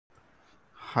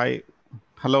Hi,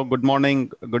 hello, good morning,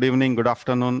 good evening, good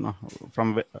afternoon,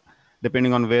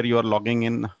 depending on where you are logging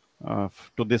in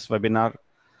to this webinar.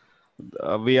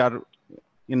 We are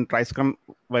in tryScrum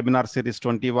webinar series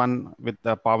 21 with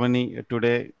Pavani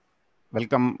today.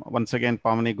 Welcome once again,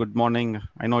 Pavani. Good morning.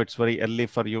 I know it's very early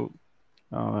for you.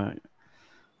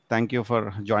 Thank you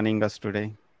for joining us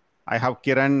today. I have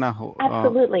Kiran.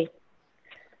 Absolutely.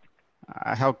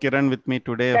 I have Kiran with me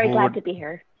today. Very glad to be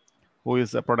here. Who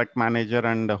is a product manager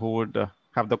and who would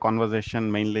have the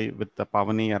conversation mainly with the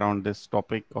Pavani around this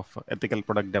topic of ethical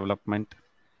product development.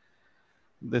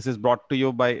 This is brought to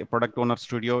you by Product Owner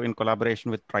Studio in collaboration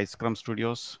with tryScrum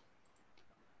Studios.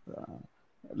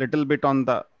 Little bit on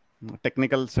the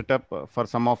technical setup for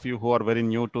some of you who are very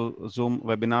new to Zoom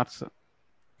webinars.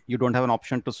 You don't have an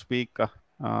option to speak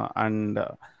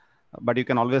but you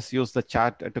can always use the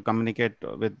chat to communicate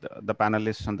with the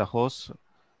panelists and the hosts.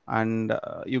 And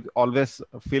you always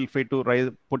feel free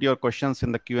to put your questions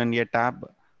in the Q&A tab.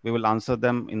 We will answer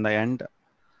them in the end.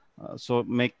 So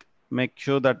make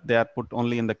sure that they are put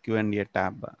only in the Q&A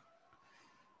tab.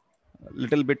 A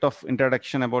little bit of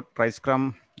introduction about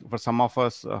tryScrum for some of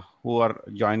us who are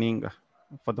joining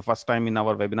for the first time in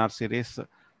our webinar series.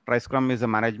 tryScrum is a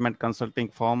management consulting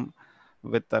firm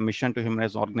with a mission to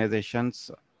humanize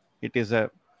organizations. It is a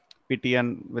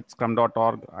PTN with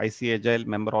Scrum.org, IC Agile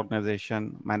member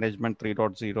organization, Management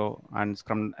 3.0, and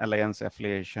Scrum Alliance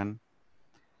affiliation.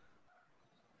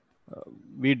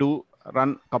 We do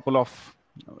run a couple of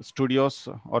studios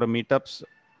or meetups.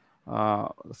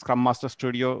 Scrum Master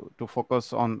Studio to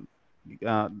focus on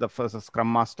the first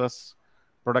Scrum Masters,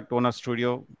 Product Owner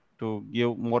Studio to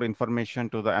give more information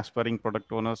to the aspiring product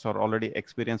owners or already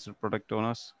experienced product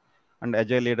owners, and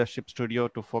Agile Leadership Studio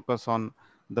to focus on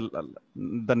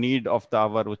the need of the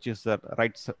hour, which is the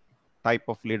right type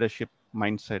of leadership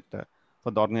mindset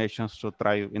for the organizations to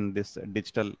thrive in this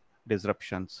digital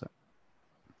disruptions.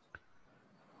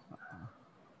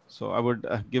 So I would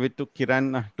give it to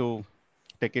Kiran to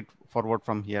take it forward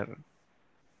from here.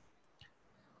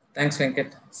 Thanks,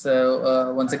 Venkat.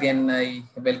 So once again, I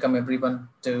welcome everyone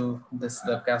to this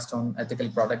webcast on ethical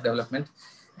product development.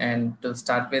 And to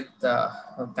start with,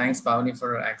 thanks, Pavani,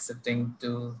 for accepting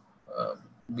to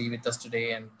be with us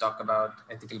today and talk about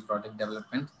ethical product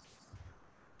development.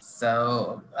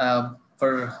 So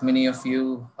for many of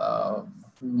you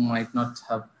who might not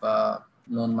have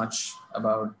known much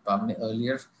about Pavani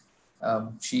earlier,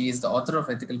 she is the author of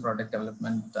Ethical Product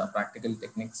Development, Practical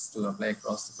Techniques to Apply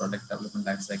Across the Product Development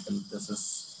Lifecycle. This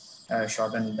is a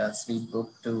short and sweet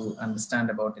book to understand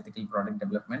about ethical product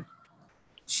development.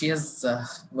 She has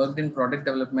worked in product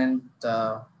development,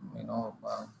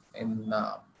 in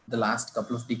the last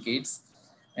couple of decades.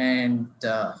 And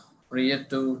prior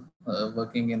to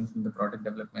working in the product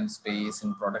development space,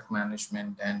 in product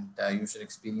management and user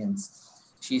experience,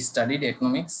 she studied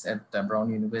economics at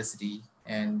Brown University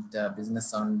and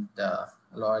business and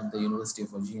law at the University of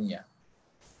Virginia.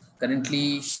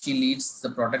 Currently, she leads the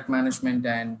product management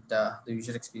and the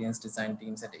user experience design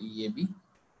teams at EAB.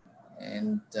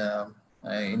 And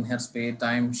in her spare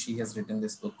time, she has written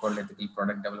this book called Ethical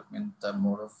Product Development,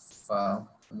 more of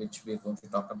which we're going to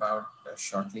talk about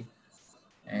shortly.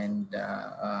 And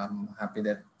I'm happy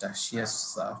that she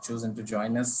has chosen to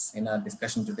join us in our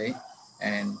discussion today.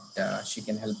 And she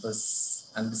can help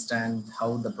us understand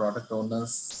how the product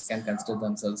owners can consider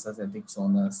themselves as ethics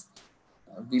owners.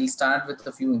 We'll start with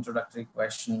a few introductory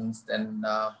questions, then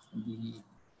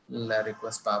we'll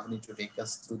request Pavani to take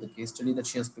us through the case study that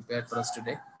she has prepared for us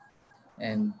today.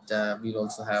 And we'll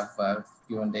also have a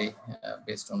Q&A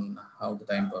based on how the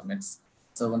time permits.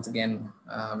 So once again,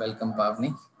 welcome,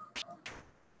 Pavani.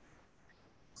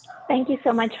 Thank you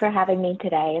so much for having me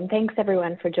today, and thanks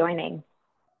everyone for joining.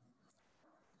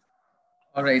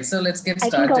 All right, so let's get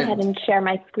started. I can go ahead and share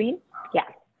my screen. Yeah.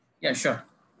 Yeah, sure.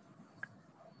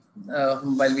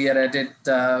 While we are at it,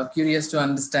 curious to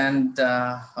understand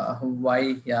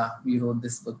why we wrote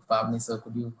this book, Pavani. So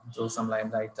could you throw some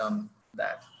limelight on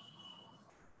that?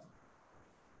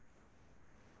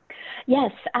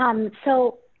 Yes.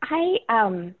 So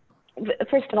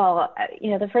first of all,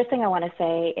 the first thing I want to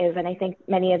say is, and I think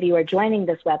many of you are joining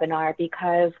this webinar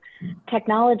because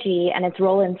technology and its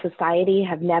role in society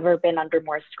have never been under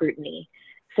more scrutiny.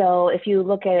 So if you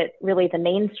look at really the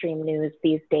mainstream news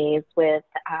these days with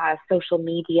social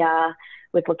media,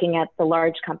 with looking at the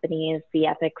large companies, the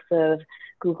ethics of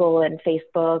Google and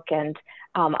Facebook and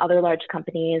other large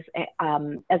companies,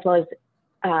 as well as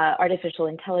artificial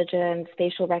intelligence,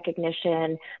 facial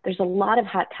recognition. There's a lot of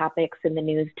hot topics in the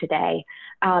news today.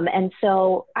 And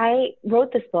so I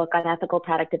wrote this book on ethical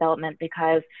product development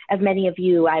because, as many of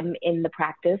you, I'm in the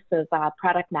practice of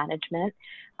product management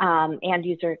and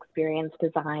user experience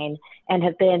design, and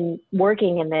have been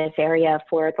working in this area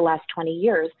for the last 20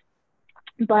 years.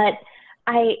 But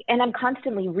I'm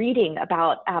constantly reading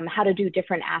about how to do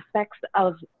different aspects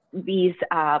of these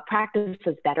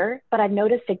practices better, but I've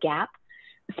noticed a gap,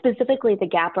 specifically the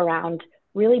gap around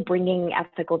really bringing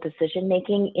ethical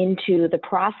decision-making into the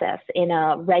process in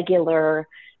a regular,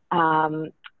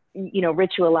 ritualized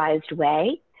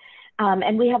way.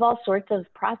 And we have all sorts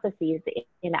of processes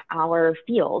in our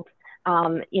field,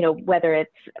 whether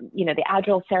it's, the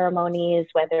agile ceremonies,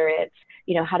 whether it's,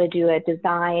 how to do a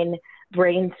design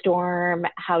brainstorm,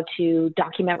 how to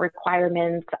document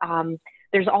requirements.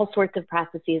 There's all sorts of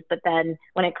processes, but then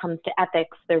when it comes to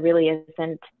ethics, there really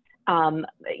isn't,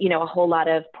 a whole lot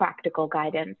of practical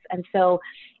guidance. And so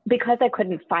because I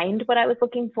couldn't find what I was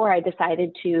looking for, I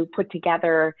decided to put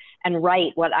together and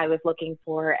write what I was looking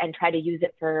for and try to use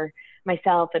it for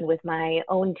myself and with my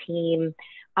own team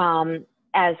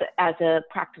as a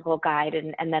practical guide,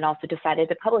 and then also decided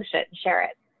to publish it and share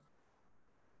it.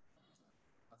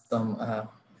 Awesome.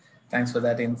 Thanks for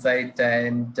that insight.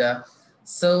 And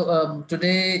so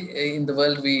today in the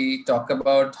world, we talk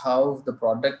about how the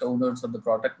product owners or the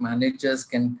product managers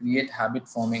can create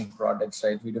habit-forming products,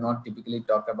 right? We do not typically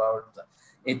talk about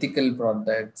ethical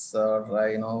products or,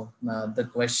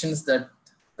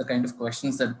 the kind of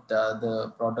questions that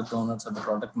the product owners or the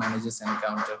product managers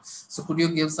encounter. So could you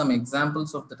give some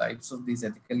examples of the types of these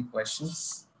ethical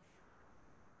questions?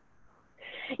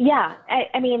 Yeah,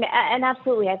 I mean, and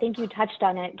absolutely. I think you touched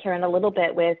on it, Karen, a little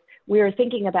bit with, we were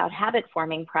thinking about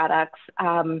habit-forming products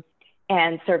and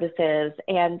services,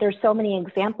 and there's so many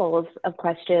examples of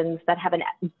questions that have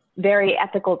very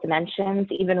ethical dimensions,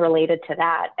 even related to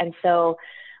that. And so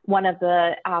one of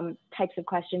the types of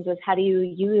questions is, how do you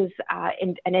use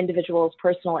an individual's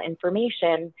personal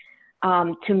information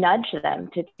to nudge them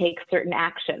to take certain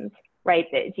actions? Right,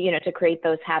 to create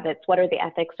those habits? What are the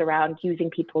ethics around using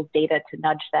people's data to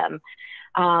nudge them?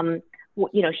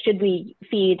 Should we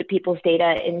feed people's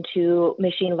data into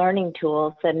machine learning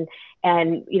tools, and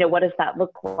what does that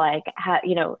look like?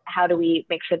 How do we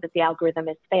make sure that the algorithm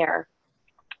is fair?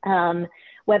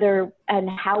 Whether and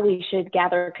how we should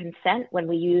gather consent when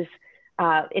we use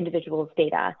individuals'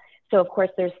 data. So of course,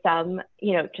 there's some,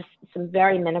 just some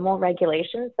very minimal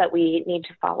regulations that we need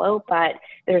to follow, but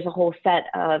there's a whole set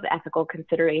of ethical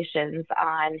considerations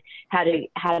on how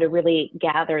to really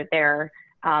gather their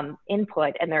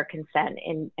input and their consent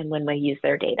in when we use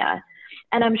their data.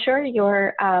 And I'm sure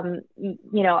your, our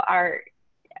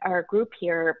group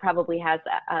here probably has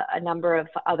a number of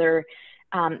other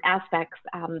aspects.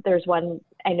 There's one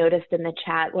I noticed in the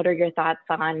chat. What are your thoughts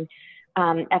on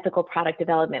ethical product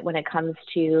development when it comes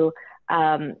to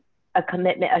a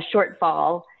commitment, a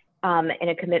shortfall in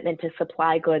a commitment to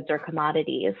supply goods or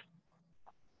commodities?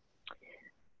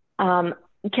 I'm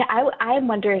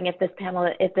wondering if this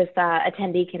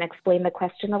attendee can explain the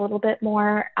question a little bit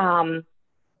more.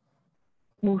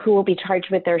 Who will be charged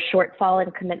with their shortfall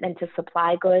in commitment to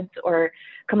supply goods or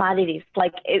commodities?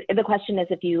 Like, the question is,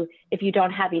 if you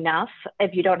don't have enough,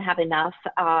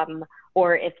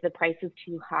 or if the price is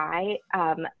too high,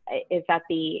 is that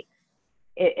the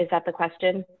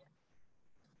question?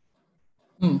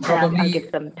 Probably. I'll give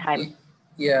some time.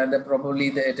 Yeah, probably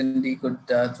the attendee could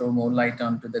throw more light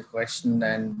onto the question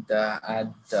and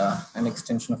add an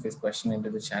extension of his question into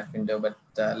the chat window. But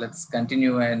let's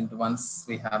continue, and once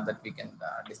we have that, we can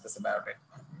discuss about it.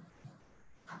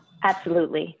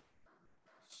 Absolutely.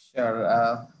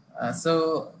 Sure.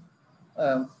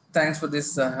 Thanks for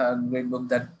this great book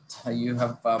that you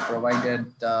have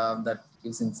provided that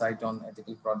gives insight on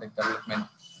ethical product development.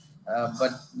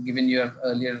 But given your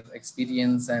earlier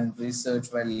experience and research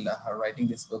while writing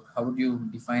this book, how would you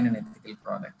define an ethical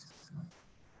product?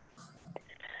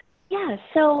 Yeah,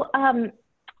 so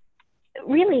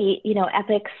really,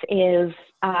 ethics is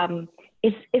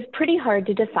pretty hard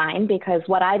to define, because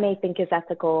what I may think is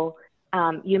ethical,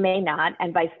 you may not,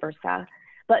 and vice versa.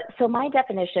 But so my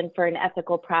definition for an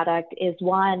ethical product is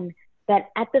one that,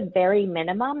 at the very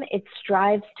minimum, it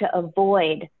strives to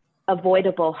avoid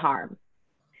avoidable harm.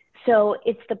 So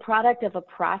it's the product of a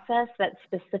process that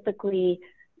specifically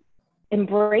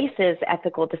embraces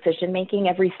ethical decision-making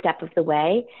every step of the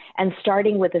way, and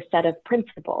starting with a set of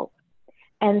principles.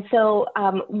 And so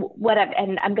I'm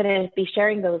going to be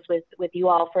sharing those with you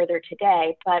all further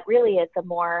today, but really it's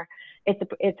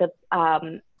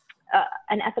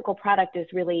an ethical product is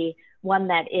really one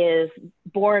that is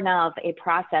born of a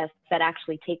process that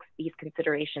actually takes these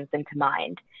considerations into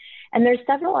mind. And there's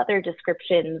several other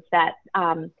descriptions that,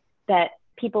 that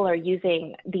people are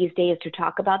using these days to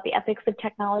talk about the ethics of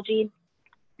technology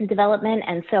development.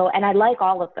 And I like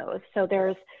all of those. So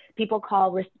there's they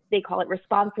call it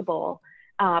responsible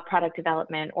product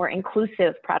development, or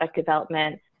inclusive product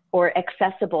development, or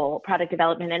accessible product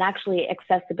development. And actually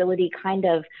accessibility kind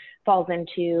of falls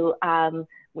into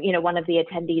one of the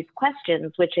attendees'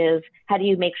 questions, which is, how do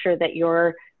you make sure that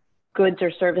your goods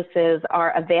or services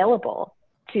are available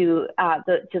to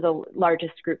the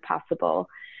largest group possible?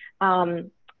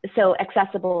 So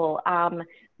accessible,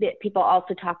 people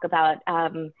also talk about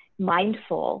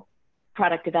mindful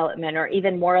product development, or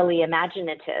even morally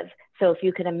imaginative. So if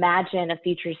you can imagine a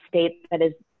future state that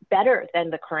is better than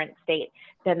the current state,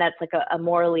 then that's like a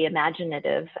morally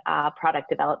imaginative product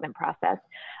development process.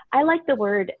 I like the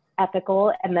word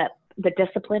ethical and the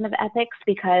discipline of ethics,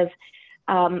 because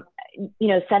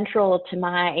central to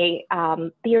my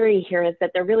theory here is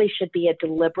that there really should be a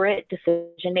deliberate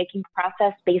decision-making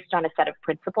process based on a set of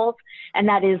principles. And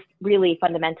that is really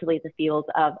fundamentally the field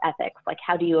of ethics. Like,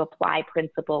 how do you apply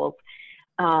principles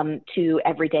to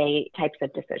everyday types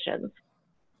of decisions?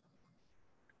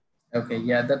 Okay,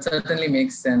 yeah, that certainly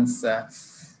makes sense.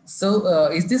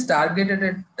 Is this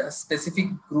targeted at specific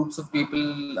groups of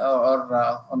people,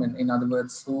 or in other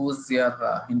words, who's your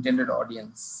intended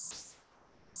audience?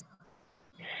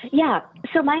 Yeah,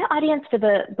 so my audience for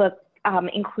the book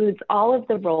includes all of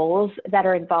the roles that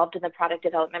are involved in the product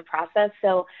development process.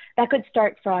 So that could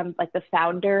start from like the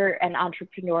founder and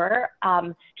entrepreneur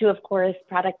to, of course,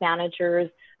 product managers,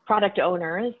 product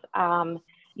owners,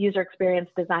 user experience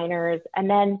designers, and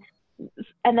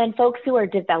then folks who are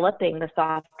developing the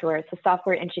software, so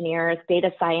software engineers,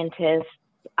 data scientists,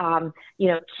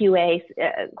 QA,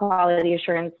 quality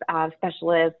assurance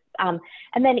specialists,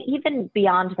 and then even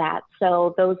beyond that,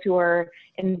 so those who are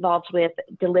involved with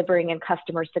delivering in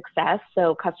customer success,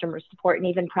 so customer support, and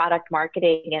even product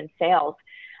marketing and sales,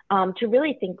 to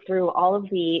really think through all of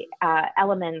the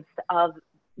elements of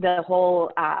the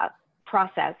whole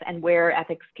process and where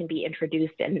ethics can be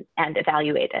introduced and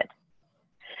evaluated.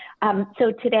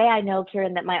 So today I know,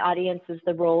 Kiran, that my audience is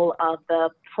the role of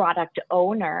the product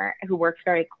owner who works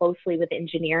very closely with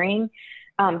engineering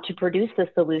to produce the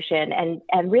solution.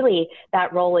 And really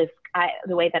that role is,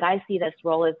 the way that I see this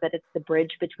role is that it's the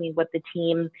bridge between what the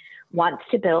team wants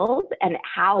to build and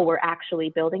how we're actually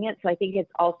building it. So I think it's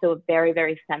also a very,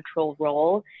 very central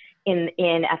role in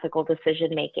ethical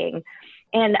decision-making.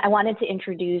 And I wanted to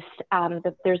introduce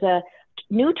that there's a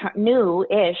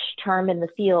new-ish term in the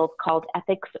field called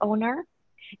ethics owner.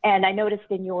 And I noticed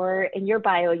in your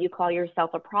bio, you call yourself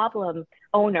a problem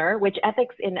owner, which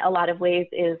ethics in a lot of ways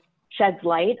sheds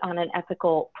light on an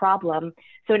ethical problem.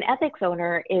 So an ethics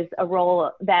owner is a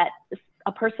role that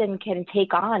a person can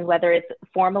take on, whether it's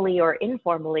formally or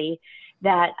informally,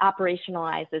 that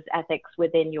operationalizes ethics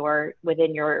within your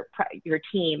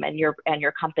team and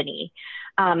your company.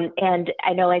 And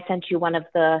I know I sent you one of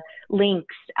the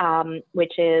links,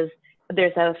 which is,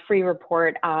 there's a free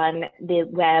report on the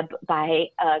web by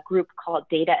a group called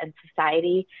Data and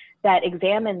Society that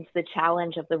examines the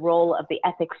challenge of the role of the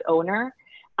ethics owner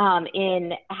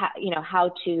in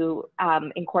how to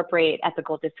incorporate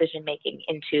ethical decision making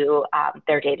into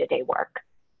their day-to-day work.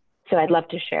 So I'd love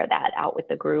to share that out with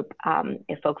the group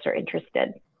if folks are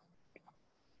interested.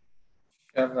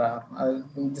 Sure.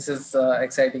 This is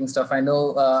exciting stuff. I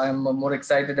know I'm more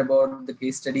excited about the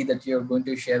case study that you're going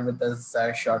to share with us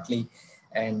shortly.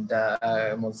 And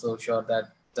I'm also sure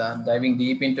that diving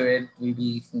deep into it,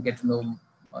 we will get to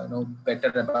know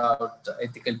better about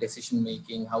ethical decision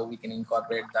making, how we can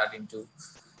incorporate that into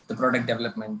the product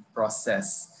development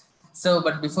process. So,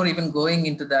 but before even going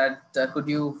into that, could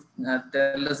you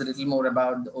tell us a little more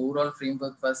about the overall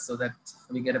framework first, so that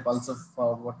we get a pulse of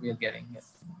what we are getting?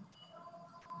 Yes.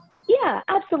 Yeah,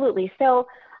 absolutely. So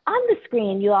on the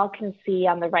screen, you all can see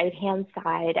on the right-hand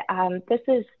side, this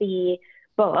is the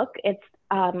book. It's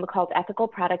called Ethical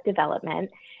Product Development.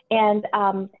 And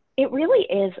it really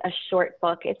is a short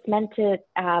book. It's meant to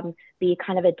be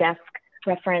kind of a desk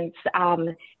reference.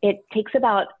 It takes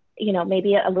about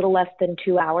maybe a little less than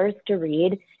 2 hours to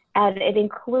read, and it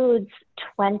includes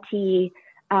 20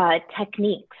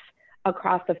 techniques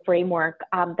across a framework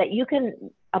that you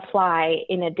can apply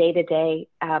in a day-to-day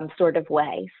sort of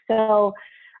way. So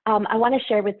I want to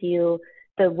share with you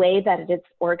the way that it's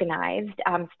organized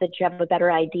so that you have a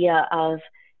better idea of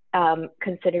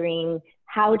considering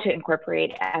how to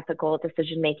incorporate ethical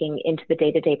decision-making into the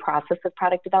day-to-day process of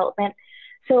product development.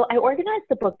 So I organized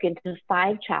the book into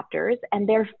 5 chapters, and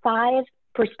there are 5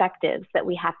 perspectives that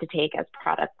we have to take as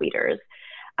product leaders.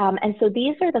 And so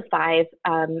these are the 5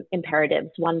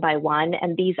 imperatives, one by one.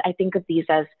 And these, I think of these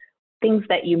as things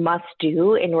that you must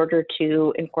do in order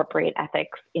to incorporate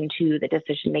ethics into the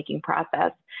decision-making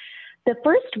process. The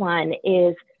first one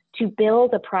is to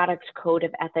build a product code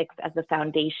of ethics as a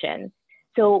foundation.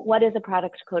 So what is a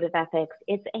product code of ethics?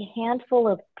 It's a handful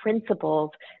of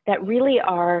principles that really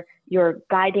are your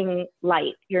guiding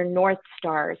light, your North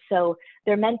Star. So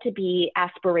they're meant to be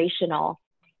aspirational.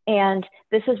 And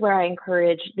this is where I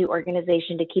encourage the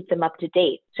organization to keep them up to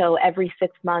date. So every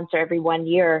 6 months or every 1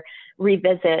 year,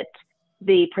 revisit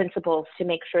the principles to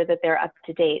make sure that they're up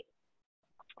to date.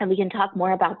 And we can talk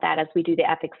more about that as we do the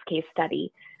ethics case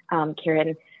study,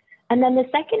 Kieran. And then the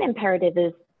second imperative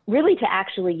is really to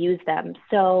actually use them.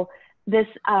 So this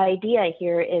idea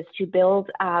here is to build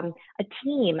a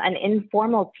team, an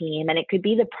informal team, and it could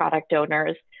be the product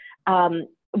owners,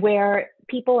 where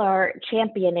people are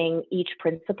championing each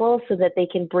principle so that they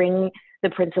can bring the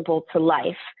principle to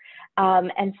life.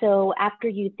 And so after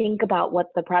you think about what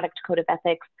the product code of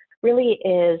ethics really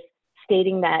is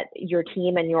stating that your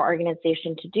team and your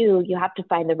organization to do, you have to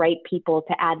find the right people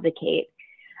to advocate.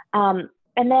 And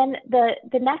then the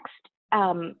next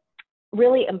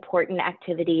really important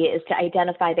activity is to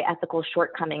identify the ethical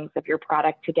shortcomings of your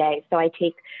product today. So I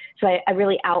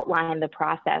really outline the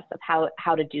process of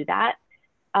how to do that.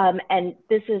 And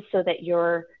this is so that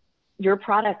your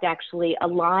product actually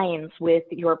aligns with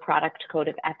your product code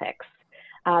of ethics.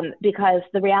 Because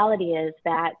the reality is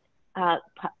that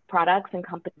products and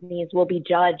companies will be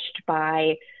judged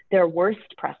by their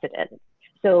worst precedents.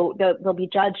 So they'll be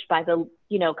judged by the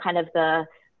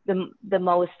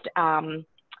most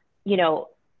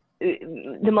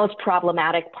the most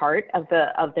problematic part of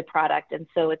the product. And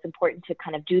so it's important to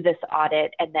kind of do this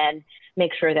audit and then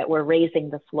make sure that we're raising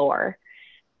the floor.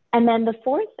 And then the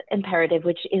fourth imperative,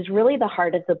 which is really the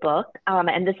heart of the book,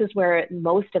 and this is where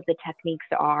most of the techniques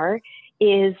are,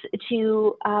 is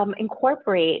to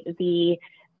incorporate the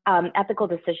ethical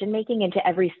decision-making into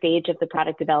every stage of the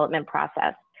product development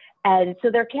process. And so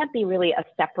there can't be really a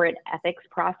separate ethics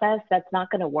process. That's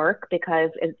not going to work because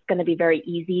it's going to be very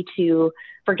easy to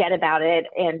forget about it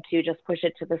and to just push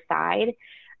it to the side.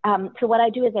 So what I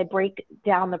do is I break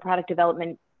down the product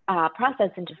development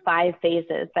process into 5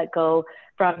 phases that go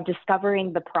from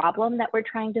discovering the problem that we're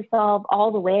trying to solve all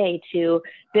the way to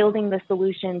building the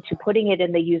solution, to putting it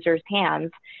in the user's hands,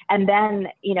 and then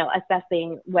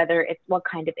assessing what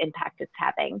kind of impact it's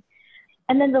having.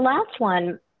 And then the last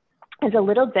one is a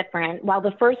little different. While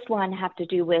the first one have to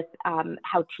do with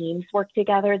how teams work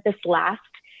together, this last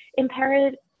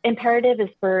imperative is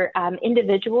for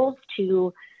individuals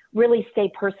to really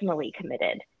stay personally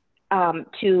committed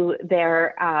to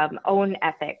their own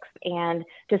ethics and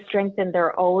to strengthen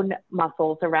their own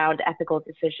muscles around ethical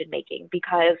decision making,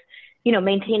 because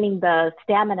maintaining the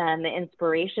stamina and the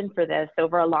inspiration for this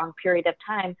over a long period of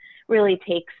time really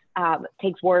takes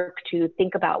work to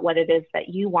think about what it is that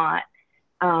you want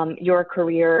your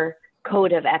career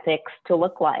code of ethics to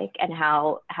look like and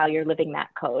how you're living that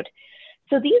code.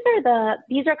 So these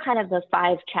are kind of the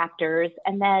 5 chapters,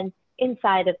 and then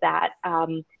inside of that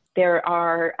there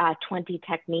are 20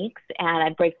 techniques, and I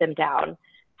break them down.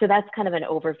 So that's kind of an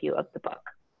overview of the book.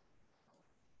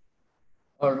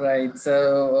 All right,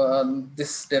 so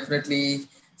this definitely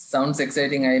sounds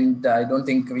exciting, and I don't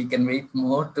think we can wait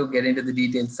more to get into the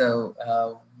details. So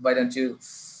why don't you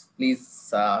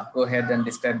please go ahead and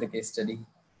describe the case study.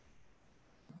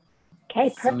 Okay,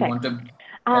 perfect. So we want to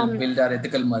help build our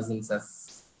ethical muscles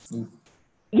as the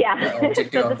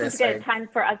objective so of this is good time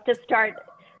for us to start.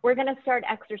 We're going to start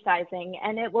exercising,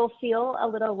 and it will feel a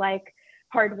little like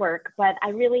hard work, but I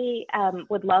really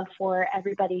would love for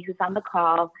everybody who's on the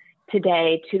call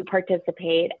today to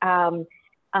participate. Venkat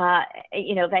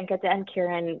and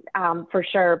Kieran for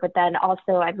sure, but then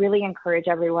also I really encourage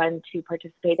everyone to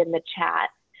participate in the chat.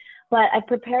 But I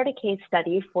prepared a case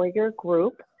study for your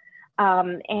group,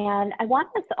 and I want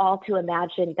us all to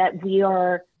imagine that we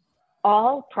are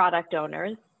all product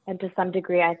owners, and to some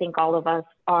degree, I think all of us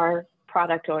are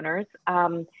product owners,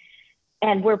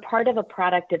 and we're part of a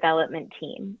product development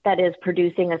team that is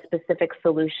producing a specific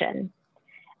solution.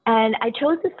 And I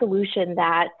chose a solution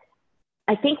that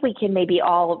I think we can maybe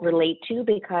all relate to,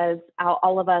 because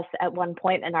all of us at one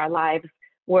point in our lives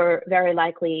were very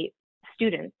likely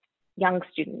students, young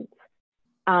students.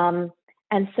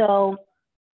 And so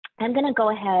I'm going to go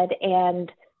ahead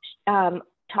and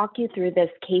talk you through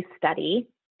this case study.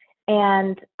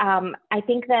 And I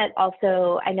think that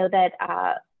also, I know that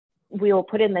we will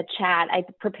put in the chat, I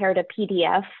prepared a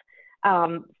PDF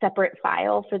separate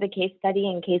file for the case study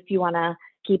in case you want to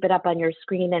keep it up on your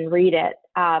screen and read it,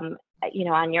 you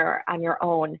know, on your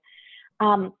own.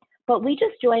 But we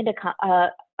just joined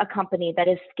a company that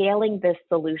is scaling this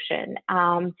solution.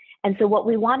 And so what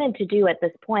we wanted to do at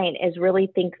this point is really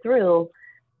think through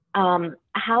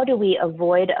how do we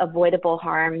avoid avoidable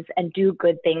harms and do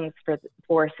good things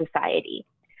for society.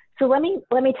 So let me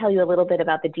tell you a little bit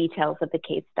about the details of the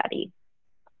case study.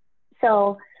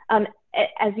 So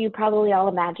as you probably all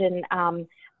imagine,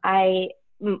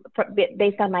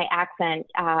 based on my accent,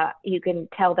 you can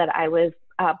tell that I was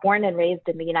born and raised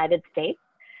in the United States.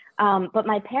 But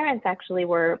my parents actually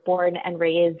were born and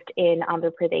raised in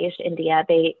Andhra Pradesh, India.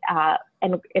 They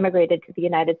immigrated to the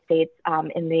United States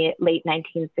in the late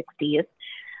 1960s.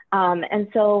 And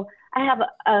so I have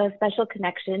a special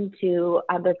connection to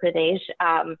Andhra Pradesh.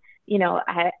 You know,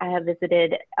 I have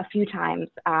visited a few times.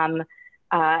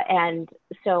 And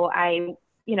so I,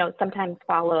 you know, sometimes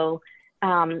follow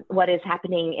what is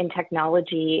happening in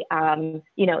technology,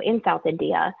 you know, in South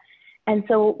India. And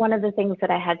so one of the things that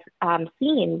I had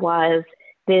seen was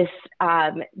this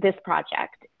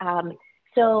project.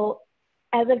 So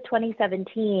as of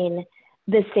 2017,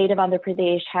 the state of Andhra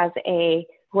Pradesh has a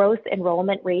gross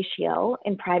enrollment ratio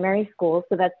in primary schools.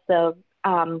 So that's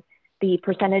the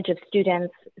percentage of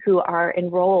students who are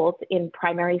enrolled in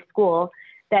primary school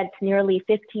that's nearly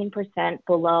 15%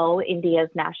 below India's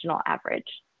national average.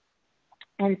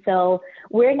 And so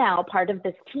we're now part of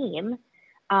this team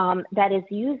that is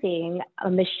using a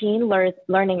machine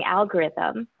learning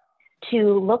algorithm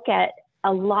to look at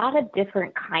a lot of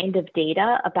different kind of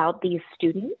data about these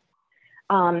students.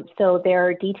 So there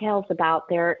are details about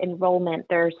their enrollment,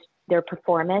 their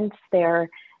performance, their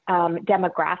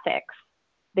demographics,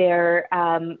 their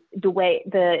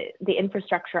the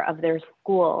infrastructure of their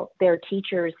school, their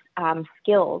teachers'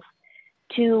 skills,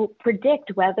 to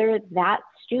predict whether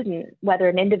whether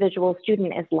an individual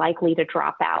student is likely to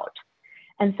drop out.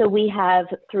 And so we have,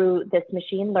 through this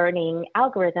machine learning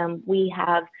algorithm, we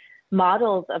have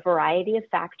modeled a variety of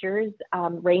factors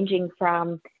ranging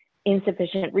from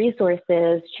insufficient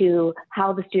resources to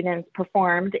how the students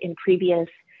performed in previous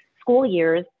school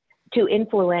years to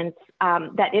influence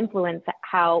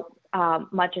how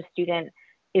much a student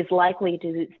is likely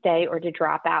to stay or to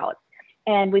drop out.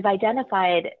 And we've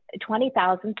identified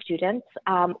 20,000 students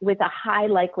with a high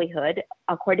likelihood,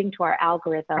 according to our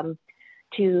algorithm,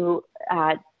 to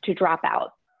drop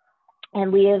out.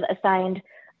 And we have assigned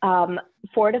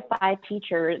 4 to 5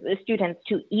 students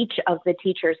to each of the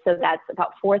teachers. So that's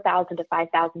about 4,000 to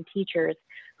 5,000 teachers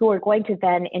who are going to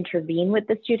then intervene with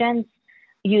the students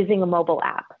using a mobile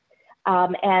app.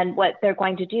 And what they're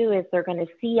going to do is they're going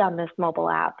to see on this mobile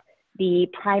app the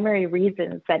primary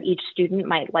reasons that each student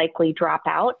might likely drop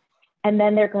out. And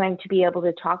then they're going to be able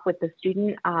to talk with the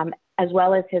student as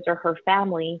well as his or her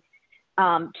family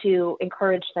to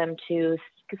encourage them to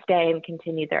stay and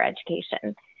continue their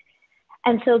education.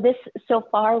 And so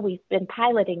far we've been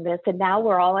piloting this, and now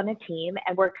we're all on a team,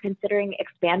 and we're considering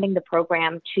expanding the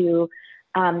program to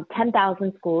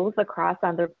 10,000 schools across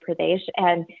Andhra Pradesh,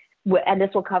 and this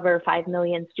will cover 5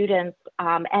 million students.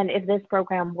 And if this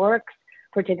program works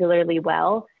particularly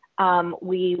well,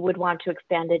 we would want to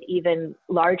expand it even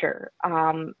larger,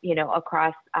 you know,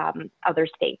 across other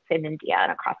states in India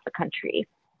and across the country.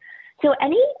 So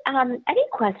any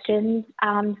questions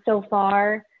so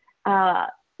far?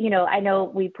 You know, I know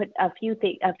we put a few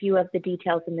of the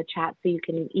details in the chat, so you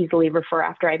can easily refer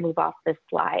after I move off this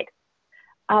slide.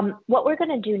 What we're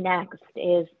going to do next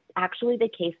is actually the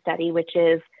case study, which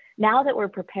is, now that we're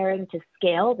preparing to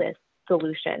scale this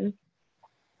solution,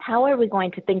 how are we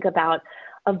going to think about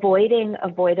avoiding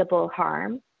avoidable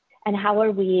harm, and how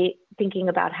are we thinking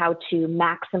about how to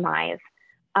maximize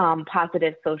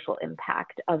positive social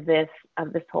impact of this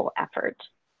whole effort?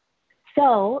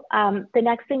 So the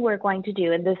next thing we're going to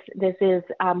do, and this is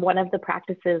one of the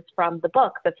practices from the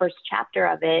book, the first chapter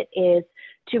of it, is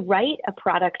to write a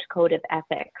product code of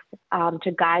ethics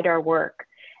to guide our work.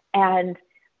 And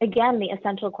again, the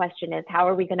essential question is, how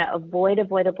are we going to avoid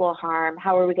avoidable harm?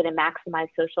 How are we going to maximize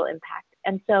social impact?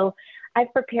 And so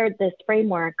I've prepared this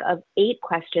framework of 8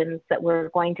 questions that we're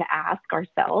going to ask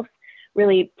ourselves,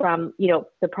 really from, you know,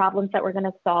 the problems that we're going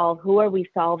to solve, who are we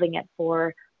solving it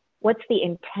for, what's the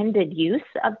intended use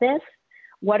of this,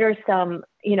 what are some,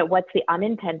 you know, what's the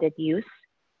unintended use,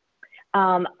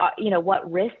 you know,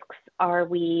 what risks are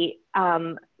we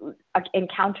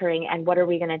encountering, and what are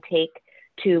we going to take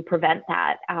to prevent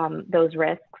that, those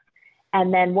risks?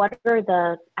 And then what are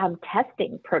the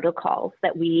testing protocols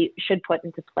that we should put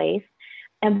into place?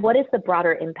 And what is the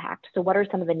broader impact? So what are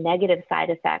some of the negative side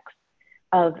effects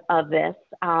of this,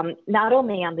 not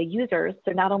only on the users,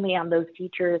 so not only on those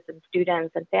teachers and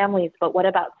students and families, but what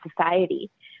about society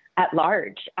at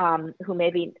large, who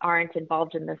maybe aren't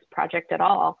involved in this project at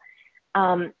all?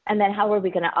 And then how are we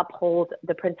going to uphold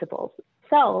the principles?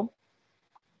 So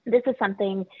this is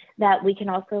something that we can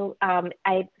also,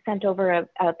 I sent over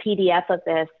a PDF of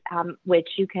this, which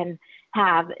you can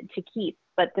have to keep,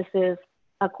 but this is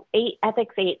a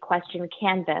Ethics 8 question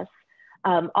canvas,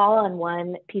 all on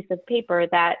one piece of paper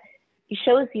that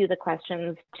shows you the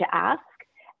questions to ask.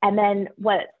 And then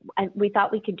what we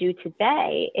thought we could do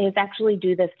today is actually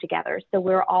do this together. So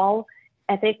we're all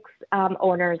ethics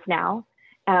owners now.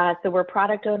 So we're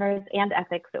product owners and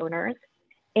ethics owners.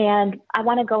 And I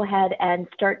want to go ahead and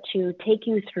start to take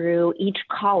you through each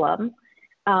column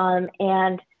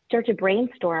and start to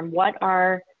brainstorm what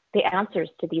are the answers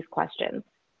to these questions.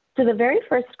 So the very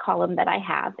first column that I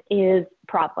have is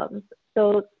problems.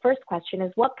 So first question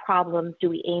is, what problems do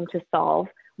we aim to solve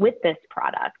with this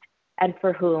product and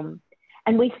for whom?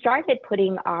 And we started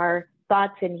putting our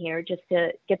thoughts in here just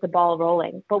to get the ball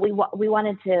rolling, but we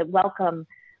wanted to welcome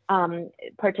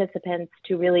participants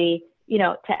to really,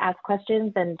 to ask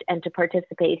questions and to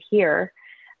participate here.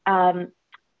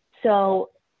 So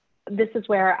this is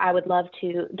where I would love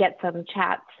to get some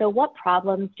chat. So what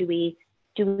problems do we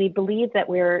believe that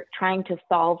we're trying to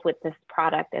solve with this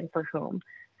product and for whom?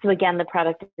 So again, the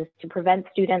product is to prevent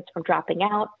students from dropping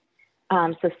out.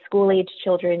 So school-age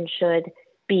children should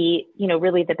be,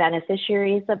 really the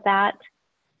beneficiaries of that.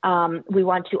 We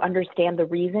want to understand the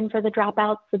reason for the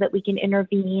dropouts so that we can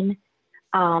intervene.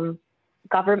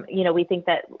 Government, we think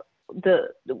that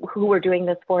who we're doing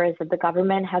this for is that the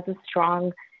government has a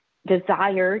strong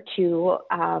desire to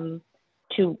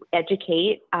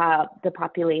educate the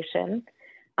population.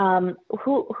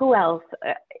 Who else?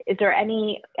 Is there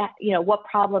any, what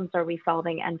problems are we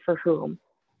solving and for whom?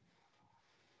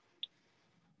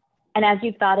 And as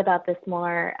you've thought about this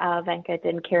more, Venkat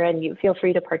and Kiran, you feel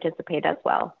free to participate as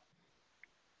well.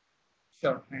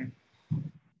 Sure.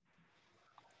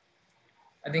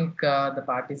 I think the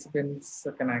participants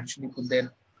can actually put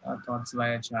their thoughts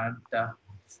via chat.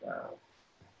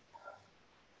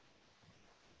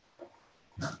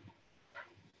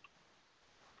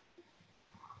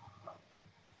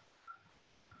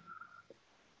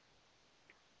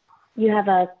 You have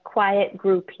a quiet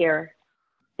group here.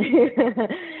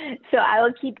 So I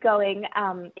will keep going.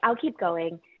 I'll keep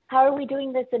going. How are we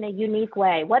doing this in a unique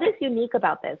way? What is unique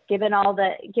about this, given all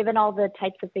the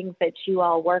types of things that you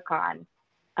all work on?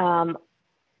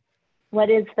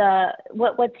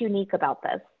 What's unique about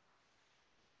this?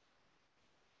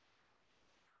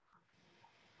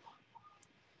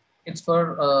 It's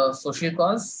for a social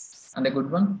cause and a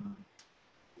good one.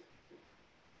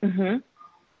 Mm-hmm.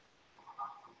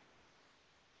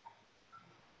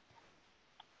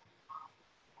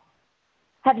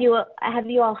 Have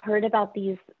you all heard about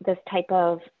this type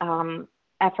of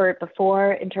effort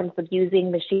before in terms of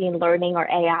using machine learning or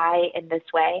AI in this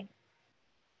way?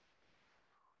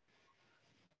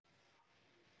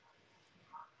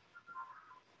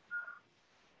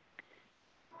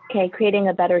 Okay, creating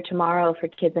a better tomorrow for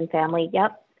kids and family.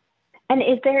 Yep. And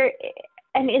is there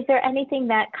anything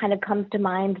that kind of comes to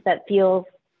mind that feels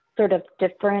sort of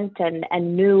different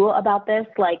and new about this?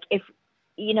 Like if,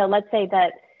 let's say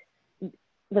that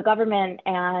the government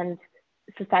and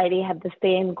society had the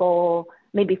same goal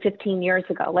maybe 15 years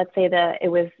ago. Let's say that it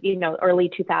was, early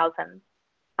 2000s.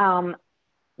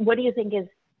 What do you think is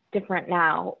different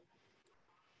now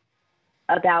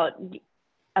about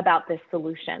this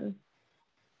solution?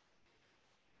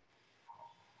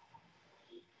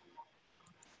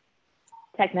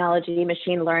 Technology,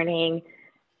 machine learning.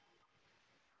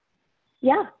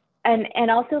 Yeah, and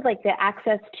also like the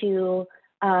access to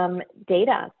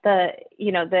data, the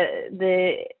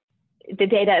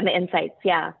data and the insights.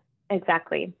 Yeah,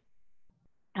 exactly.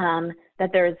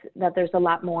 That there's a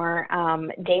lot more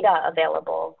data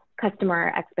available,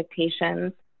 customer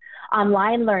expectations,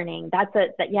 online learning. That's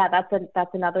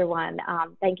another one.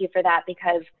 Thank you for that,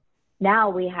 because now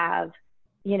we have,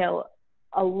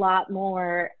 a lot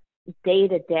more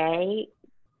day-to-day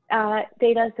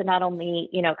data. So not only,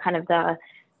 kind of the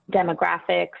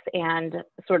demographics and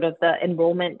sort of the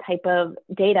enrollment type of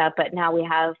data, but now we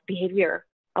have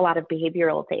a lot of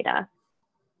behavioral data.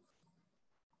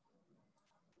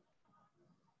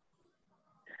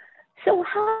 So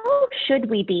how should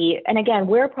we be? And again,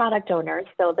 we're product owners,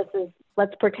 so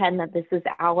let's pretend that this is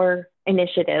our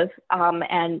initiative,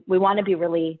 and we want to be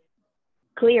really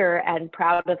clear and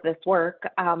proud of this work.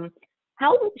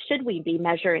 How should we be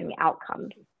measuring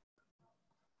outcomes?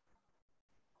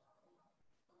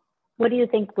 What do you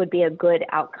think would be a good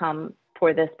outcome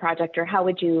for this project, or how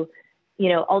would you,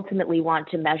 ultimately want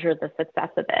to measure the success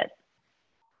of it?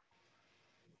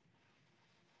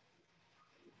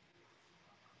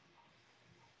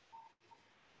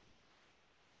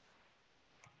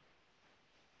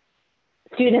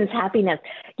 Students' happiness.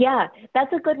 Yeah,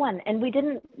 that's a good one. And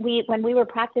when we were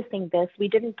practicing this, we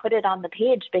didn't put it on the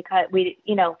page because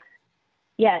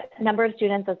number of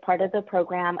students as part of the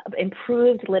program,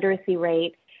 improved literacy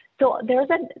rate. So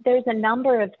there's a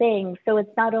number of things. So it's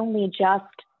not only just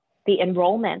the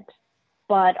enrollment,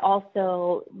 but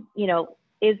also,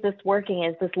 is this working?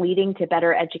 Is this leading to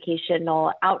better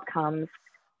educational outcomes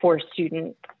for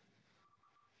students?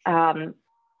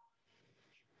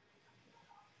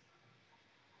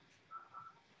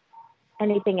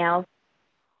 Anything else?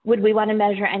 Would we want to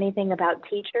measure anything about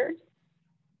teachers?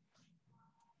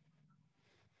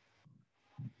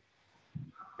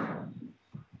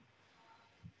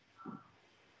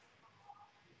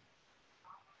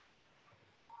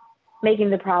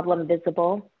 Making the problem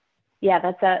visible. Yeah,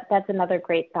 that's another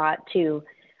great thought too.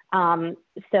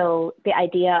 So the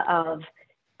idea of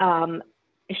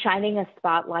shining a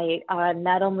spotlight on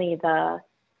not only the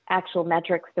actual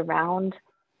metrics around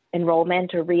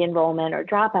enrollment or re-enrollment or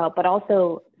dropout, but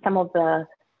also some of the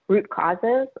root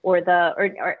causes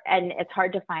and it's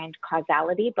hard to find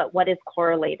causality, but what is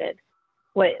correlated?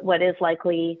 What is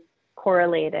likely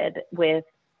correlated with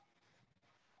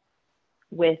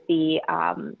the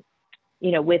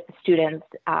with students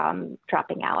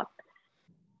dropping out.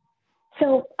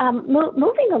 So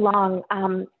moving along,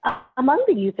 among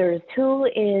the users, who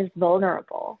is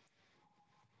vulnerable?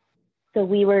 So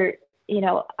we were,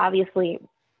 obviously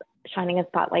shining a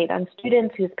spotlight on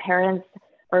students whose parents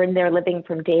earn their living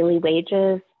from daily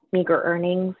wages, meager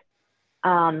earnings,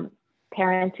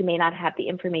 parents who may not have the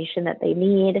information that they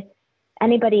need.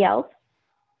 Anybody else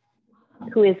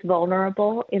who is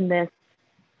vulnerable in this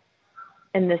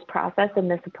process, in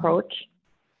this approach?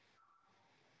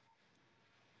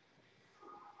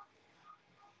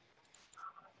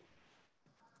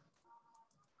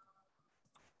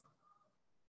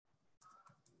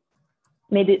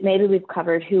 Maybe we've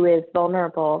covered who is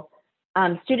vulnerable.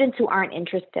 Students who aren't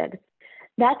interested.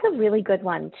 That's a really good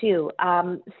one too.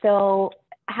 So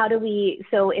how do we,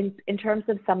 so in terms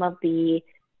of some of the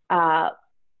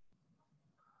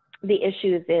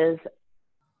issues is,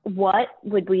 what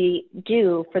would we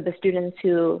do for the students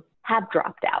who have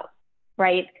dropped out,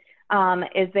 right?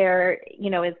 Is there,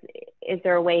 is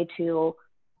there a way to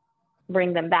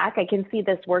bring them back? I can see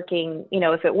this working,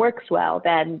 if it works well,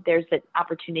 then there's an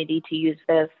opportunity to use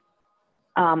this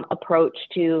approach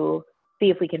to see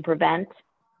if we can prevent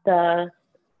the,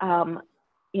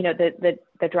 the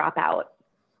dropout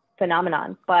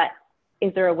phenomenon. But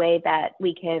is there a way that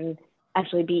we can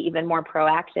actually be even more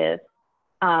proactive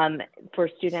for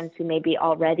students who maybe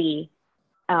already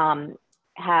are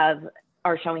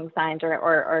showing signs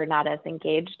or not as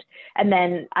engaged? And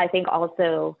then I think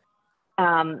also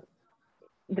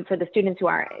for the students who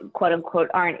aren't, quote unquote,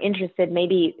 aren't interested,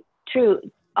 maybe true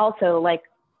also, like,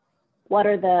 what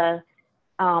are the,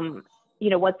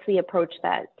 what's the approach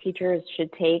that teachers should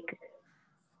take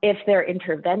if their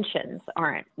interventions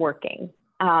aren't working?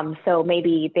 So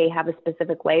maybe they have a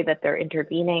specific way that they're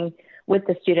intervening with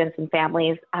the students and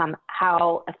families.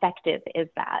 How effective is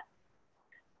that?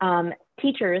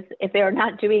 Teachers, if they're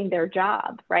not doing their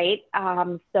job, right?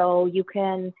 So you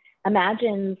can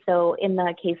imagine, so in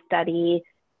the case study,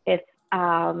 if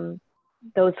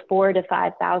those 4,000 to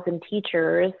 5,000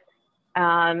 teachers,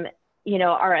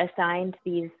 are assigned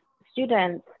these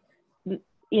students,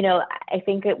 I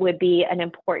think it would be an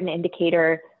important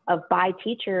indicator of, by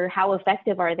teacher, how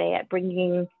effective are they at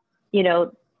bringing,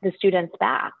 the students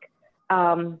back.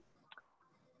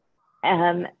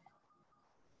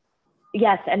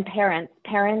 Yes, and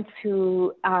parents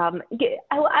who, I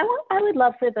would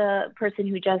love for the person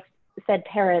who just said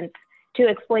parents to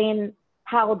explain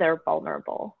how they're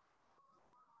vulnerable.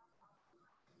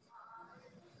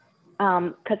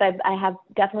 Because I have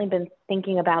definitely been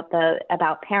thinking about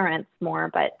parents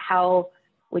more, but how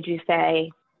would you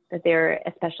say that they're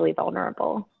especially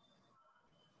vulnerable?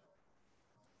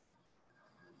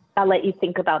 I'll let you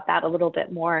think about that a little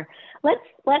bit more. Let's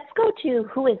go to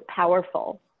who is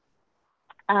powerful.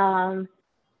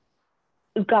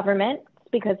 Government,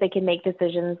 because they can make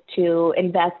decisions to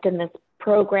invest in this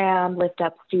program, lift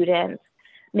up students.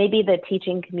 Maybe the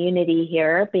teaching community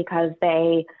here, because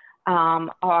they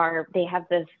have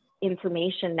this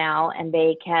information now and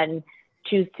they can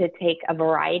choose to take a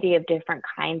variety of different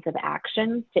kinds of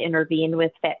actions to intervene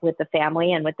with the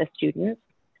family and with the students.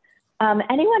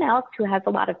 Anyone else who has a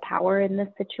lot of power in this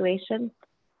situation?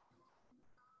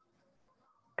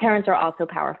 Parents are also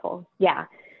powerful, yeah,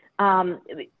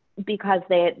 because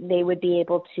they would be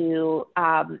able to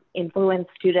influence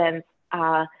students,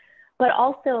 but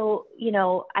also, you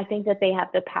know, I think that they have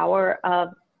the power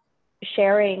of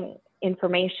sharing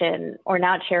information or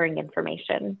not sharing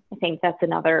information. I think that's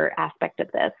another aspect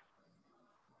of this.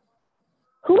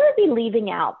 Who are we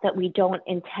leaving out that we don't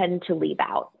intend to leave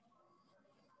out?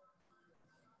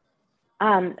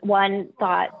 One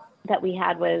thought that we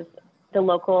had was the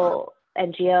local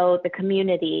NGO, the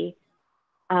community.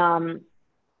 And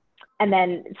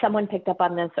then someone picked up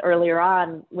on this earlier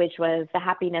on, which was the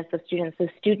happiness of students,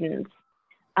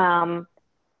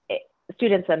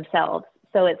 students themselves.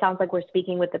 So it sounds like we're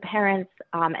speaking with the parents,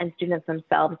 and students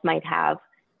themselves might have,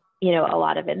 you know, a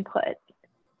lot of input.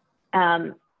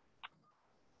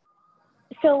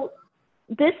 So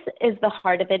this is the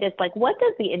heart of it. It's like, what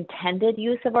does the intended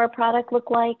use of our product look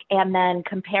like? And then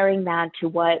comparing that to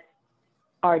what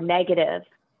are negative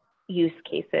use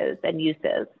cases and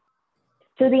uses.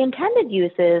 So the intended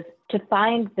use is to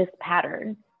find this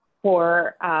pattern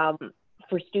for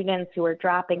students who are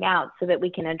dropping out so that we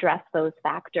can address those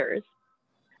factors.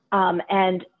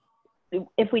 And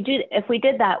if we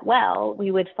did that well,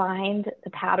 we would find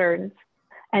the patterns,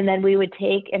 and then we would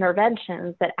take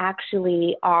interventions that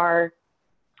actually are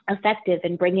effective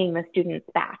in bringing the students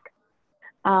back.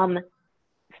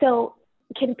 So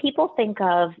can people think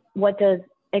of what does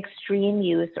extreme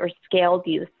use or scaled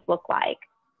use look like?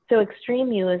 So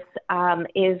extreme use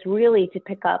is really to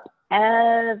pick up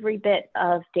every bit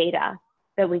of data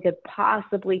that we could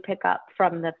possibly pick up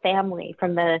from the family,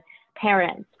 from the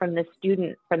parents, from the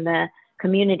students, from the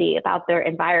community about their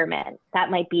environment.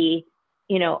 That might be,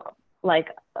 you know, like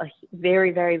a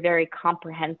very, very, very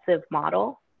comprehensive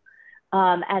model.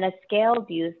 And a scaled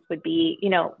use would be, you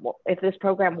know, if this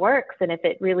program works and if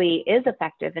it really is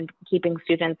effective in keeping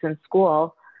students in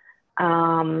school,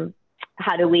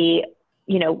 how do we,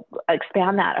 you know,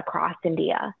 expand that across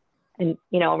India and,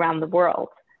 you know, around the world?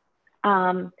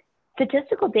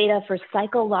 Statistical data for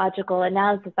psychological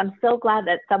analysis. I'm so glad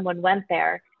that someone went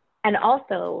there. And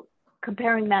also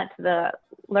comparing that to the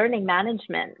learning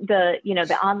management, the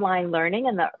online learning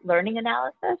and the learning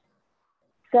analysis.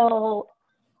 So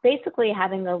basically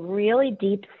having a really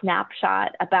deep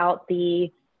snapshot about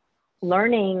the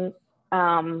learning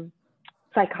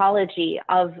psychology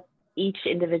of each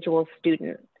individual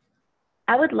student.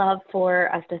 I would love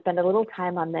for us to spend a little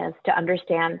time on this to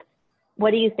understand,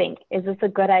 what do you think? Is this a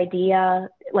good idea?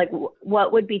 Like,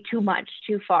 what would be too much,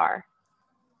 too far?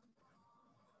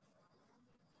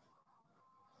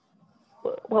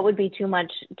 What would be too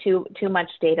much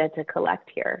data to collect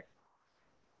here?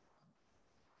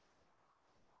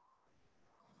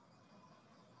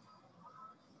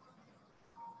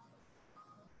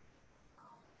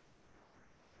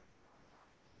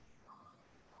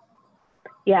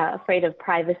 Yeah, afraid of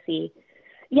privacy.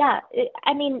 Yeah,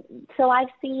 I mean, so I've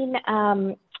seen,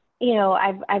 you know,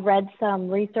 I've read some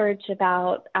research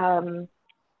about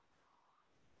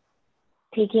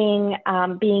being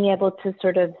able to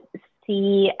sort of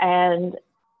see and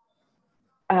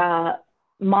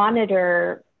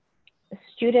monitor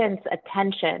students'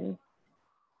 attention,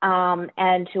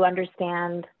 and to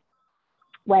understand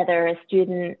whether a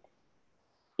student,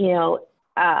 you know,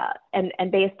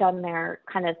 and based on their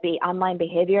kind of the online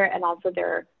behavior and also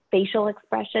their facial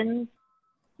expressions,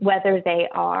 whether they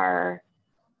are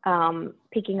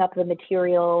picking up the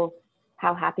material,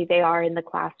 how happy they are in the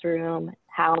classroom,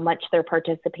 how much they're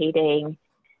participating,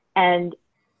 and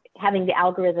having the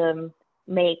algorithm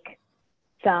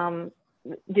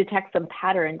detect some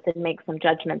patterns and make some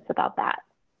judgments about that.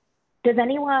 Would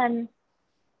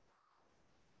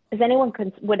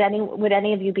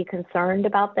any of you be concerned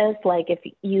about this? Like if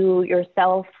you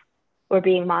yourself were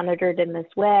being monitored in this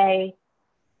way,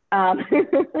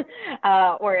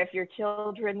 or if your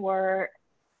children were?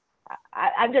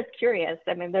 I'm just curious.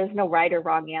 I mean, there's no right or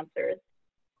wrong answers.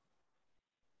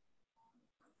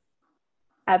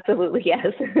 Absolutely, yes.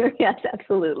 Yes,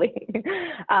 absolutely.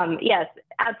 Yes,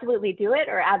 absolutely do it,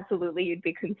 or absolutely you'd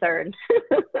be concerned.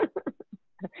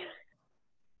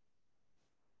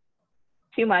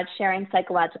 Too much, sharing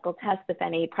psychological tests, if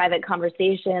any, private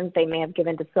conversations they may have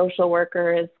given to social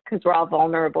workers, because we're all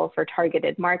vulnerable for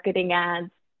targeted marketing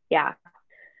ads. Yeah.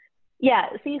 Yeah,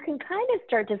 so you can kind of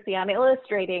start to see, I'm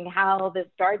illustrating how this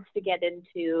starts to get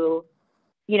into,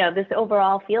 you know, this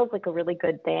overall feels like a really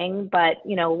good thing, but,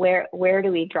 you know, where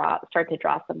do we start to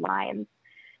draw some lines?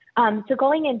 So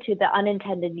going into the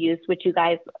unintended use, which you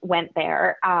guys went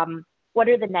there, what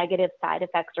are the negative side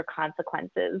effects or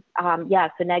consequences? Yeah,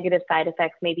 so negative side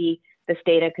effects, maybe this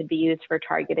data could be used for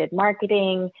targeted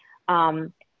marketing,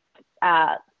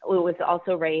 was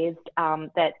also raised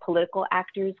that political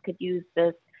actors could use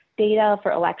this data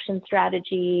for election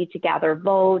strategy to gather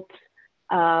votes.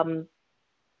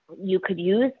 You could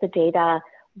use the data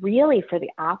really for the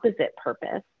opposite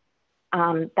purpose.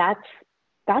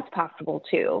 That's possible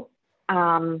too.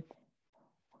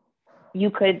 You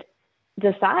could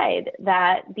decide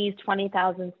that these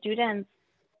 20,000 students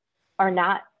are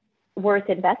not worth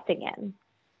investing in,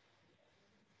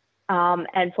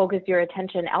 and focus your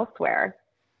attention elsewhere.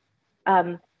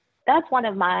 That's one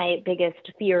of my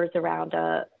biggest fears around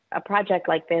a project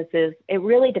like this is it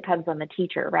really depends on the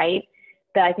teacher, right?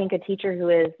 But I think a teacher who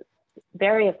is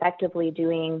very effectively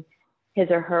doing his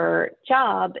or her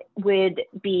job would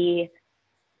be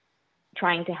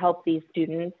trying to help these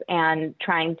students and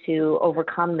trying to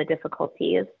overcome the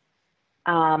difficulties.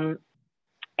 And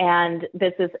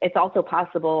it's also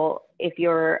possible if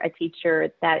you're a teacher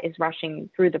that is rushing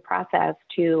through the process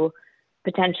to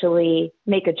potentially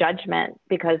make a judgment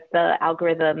because the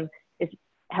algorithm is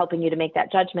helping you to make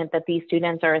that judgment that these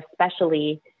students are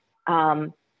especially,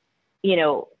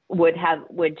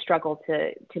 would struggle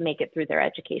to make it through their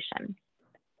education.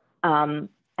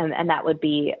 And that would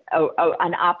be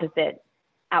an opposite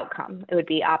outcome. It would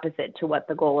be opposite to what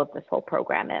the goal of this whole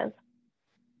program is.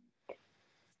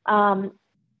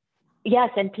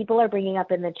 Yes, and people are bringing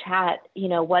up in the chat,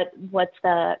 what's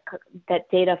that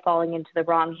data falling into the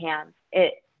wrong hands?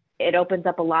 It opens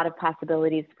up a lot of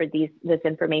possibilities for this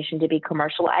information to be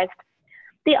commercialized.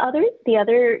 The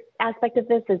other aspect of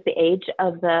this is the age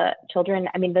of the children.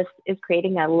 I mean, this is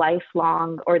creating a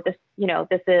lifelong, or this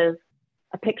is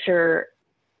a picture,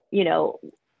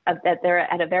 that they're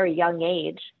at a very young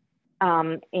age,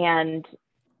 and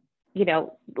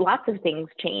lots of things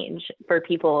change for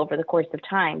people over the course of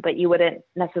time, but you wouldn't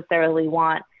necessarily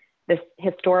want this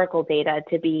historical data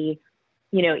to be,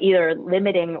 either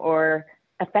limiting or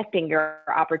affecting your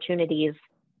opportunities,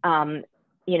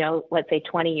 let's say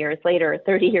 20 years later,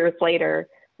 30 years later,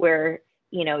 where,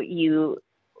 you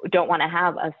don't want to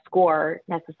have a score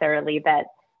necessarily that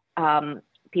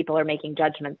people are making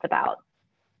judgments about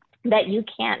that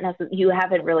you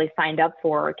haven't really signed up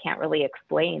for or can't really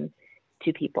explain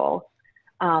to people.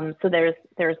 So there's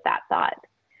that thought.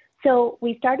 So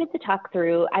we started to talk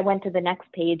through, I went to the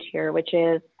next page here, which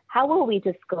is how will we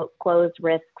disclose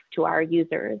risks to our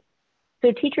users?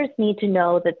 So teachers need to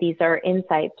know that these are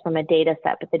insights from a data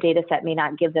set, but the data set may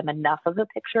not give them enough of a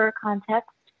picture or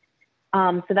context.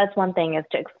 So that's one thing, is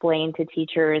to explain to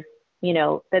teachers,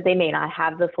 that they may not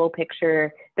have the full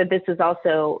picture, that this is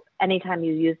also, anytime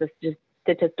you use this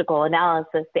statistical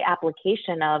analysis, the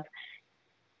application of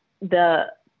the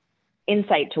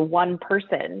insight to one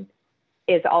person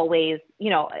is always,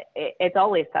 it's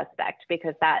always suspect,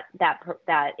 because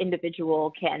that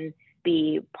individual can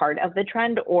be part of the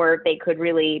trend, or they could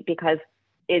really, because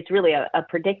it's really a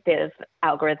predictive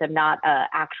algorithm, not an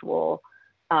actual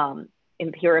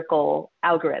empirical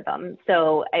algorithm.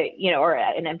 So, or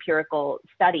an empirical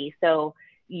study. So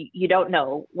you don't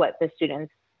know what the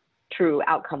student's true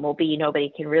outcome will be.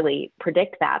 Nobody can really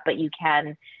predict that, but you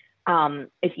can,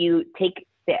 if you take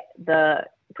the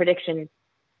prediction,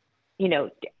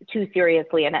 too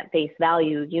seriously and at face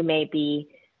value, you may be,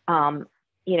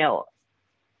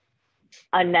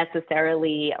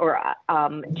 unnecessarily or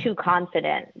too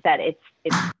confident that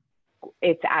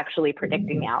it's actually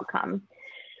predicting the outcome.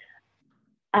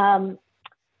 How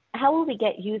will we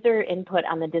get user input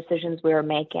on the decisions we're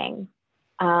making?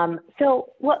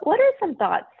 So what are some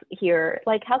thoughts here?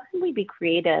 Like, how can we be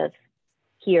creative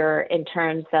here in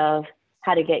terms of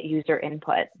how to get user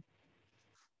input?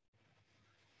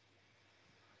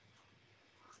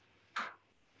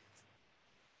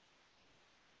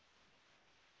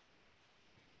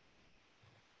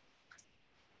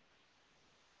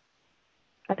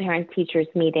 A parent-teachers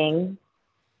meeting.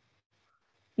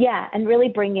 Yeah, and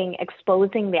really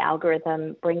exposing the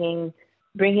algorithm, bringing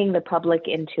the public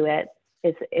into it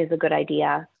is a good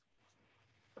idea.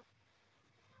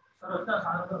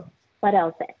 What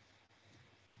else?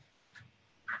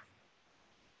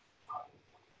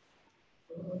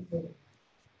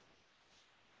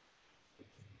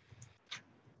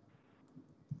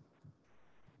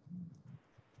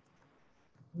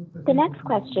 The next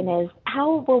question is,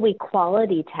 how will we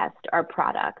quality test our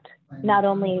product? Not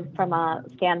only from a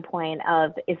standpoint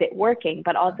of, is it working,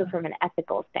 but also from an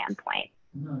ethical standpoint.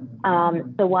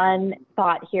 The one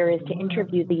thought here is to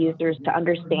interview the users to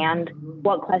understand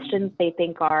what questions they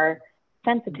think are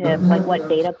sensitive, like what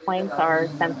data points are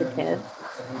sensitive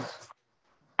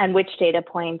and which data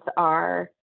points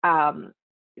are, that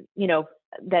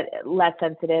less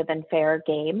sensitive and fair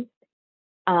game.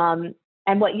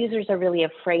 And what users are really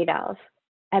afraid of.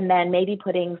 and then maybe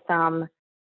putting some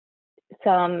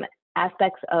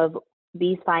aspects of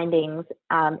these findings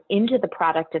into the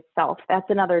product itself. That's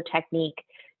another technique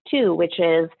too, which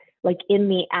is like in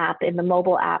the app, in the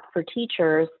mobile app for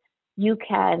teachers, you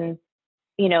can,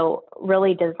 you know,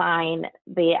 really design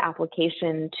the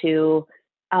application to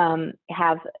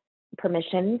have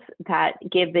permissions that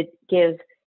give,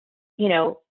 you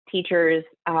know, teachers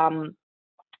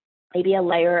maybe a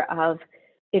layer of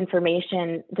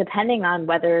information depending on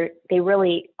whether they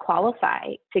really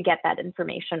qualify to get that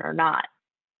information or not.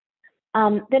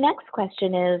 The next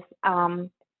question is,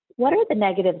 what are the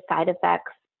negative side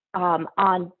effects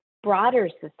on broader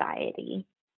society?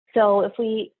 So if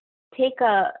we think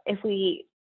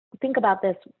about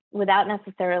this without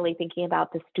necessarily thinking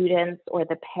about the students or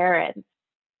the parents,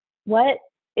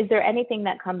 is there anything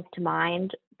that comes to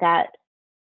mind that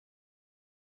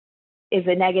is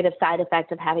a negative side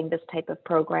effect of having this type of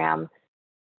program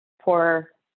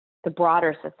for the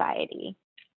broader society?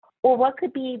 Or what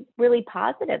could be really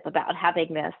positive about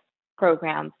having this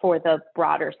program for the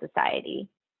broader society?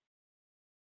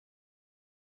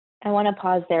 I want to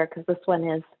pause there because this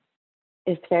one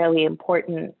is fairly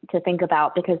important to think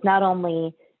about, because not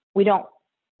only, we don't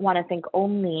want to think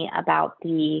only about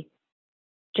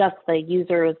just the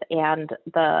users and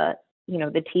the, you know,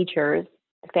 the teachers,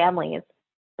 the families,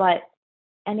 but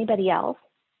anybody else?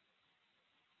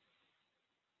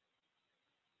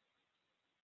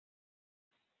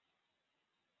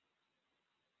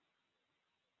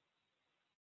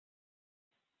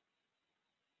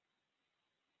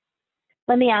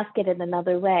 Let me ask it in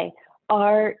another way.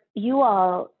 Are you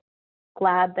all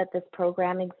glad that this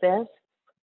program exists?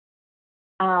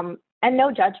 And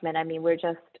no judgment. I mean, we're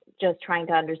just trying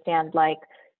to understand, like,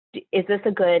 is this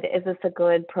a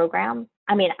good program?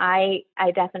 I mean, I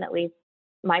definitely,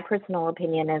 my personal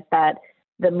opinion is that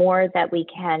the more that we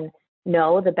can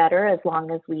know, the better, as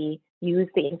long as we use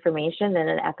the information in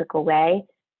an ethical way.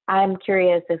 I'm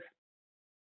curious if,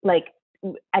 like,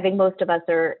 I think most of us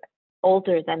are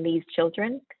older than these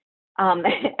children.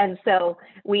 And so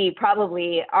we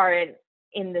probably aren't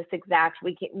in this exact,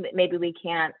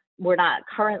 we're not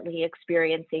currently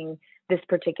experiencing this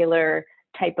particular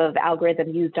type of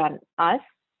algorithm used on us.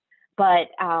 But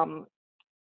I'm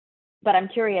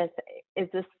curious,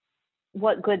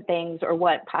 what good things or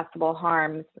what possible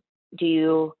harms do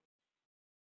you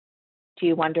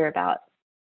wonder about?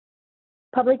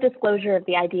 Public disclosure of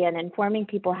the idea and informing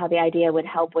people how the idea would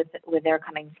help with their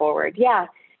coming forward. Yeah,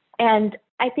 and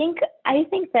I think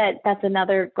that that's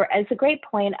it's a great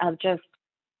point of just,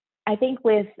 I think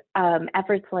with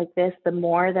efforts like this, the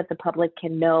more that the public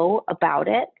can know about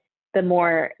it, the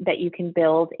more that you can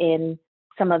build in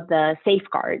some of the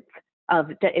safeguards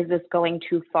of, is this going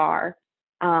too far?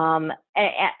 And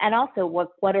also,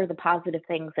 what are the positive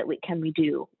things that we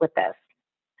do with this?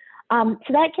 So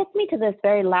that gets me to this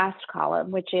very last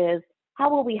column, which is, how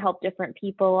will we help different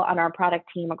people on our product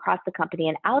team across the company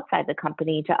and outside the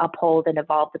company to uphold and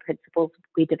evolve the principles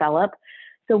we develop?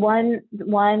 So one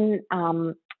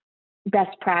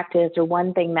best practice, or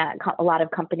one thing that a lot of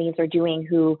companies are doing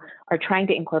who are trying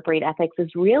to incorporate ethics,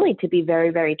 is really to be very,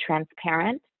 very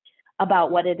transparent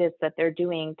about what it is that they're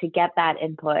doing, to get that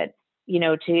input, you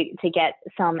know, to get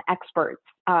some experts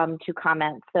to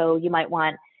comment. So you might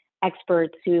want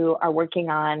experts who are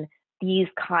working on these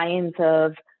kinds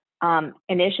of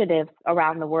initiatives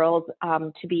around the world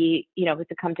to be, you know,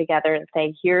 to come together and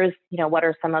say, here's, you know, what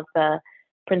are some of the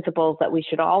principles that we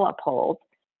should all uphold.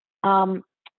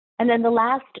 And then the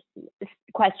last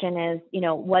question is, you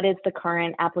know, what is the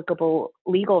current applicable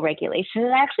legal regulation?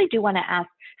 And I actually do want to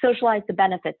socialize the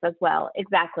benefits as well.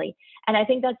 Exactly. And I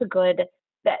think that's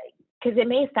because it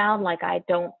may sound like I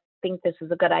don't think this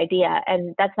is a good idea,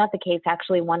 and that's not the case.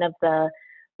 Actually, one of the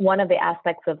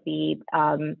aspects of the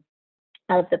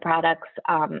products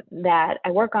that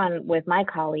I work on with my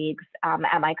colleagues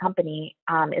at my company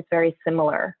is very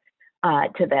similar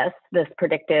to this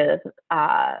predictive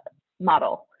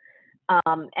model,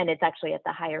 and it's actually at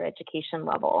the higher education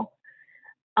level.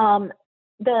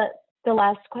 The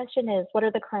last question is, what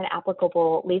are the current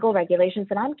applicable legal regulations?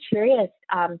 And I'm curious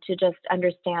to just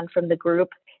understand from the group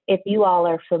if you all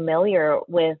are familiar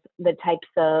with the types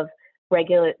of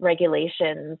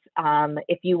regulations.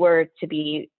 If you were to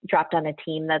be dropped on a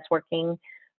team that's working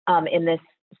in this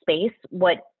space,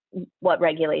 what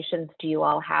regulations do you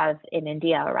all have in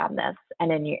India around this,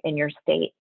 and in your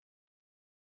state?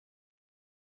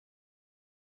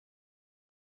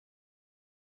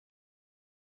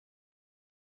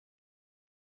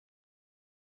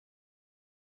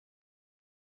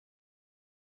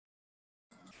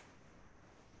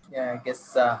 Yeah, I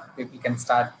guess people can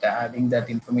start adding that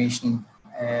information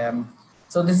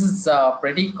So this is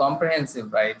pretty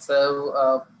comprehensive, right?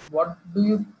 So what do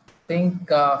you think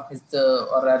is the,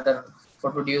 or rather,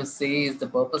 what would you say is the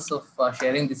purpose of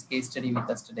sharing this case study with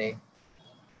us today?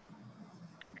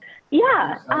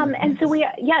 Yeah, and so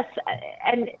yes,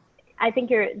 and I think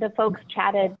the folks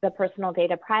chatted the Personal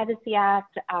Data Privacy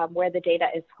Act, where the data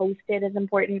is hosted is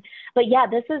important. But yeah,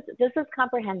 this is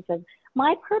comprehensive.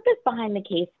 My purpose behind the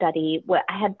case study,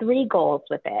 I had 3 goals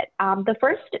with it. The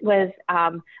first was,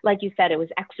 like you said, it was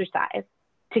exercise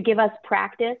to give us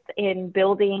practice in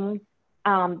building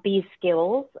these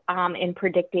skills in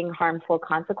predicting harmful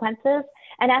consequences,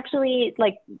 and actually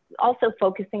like also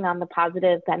focusing on the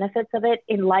positive benefits of it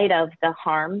in light of the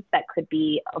harms that could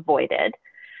be avoided.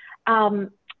 And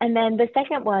then the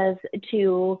second was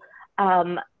to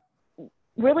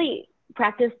really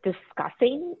practice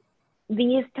discussing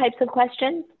these types of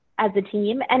questions as a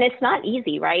team. And it's not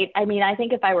easy, right? I mean, I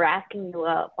think if I were asking you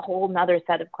a whole nother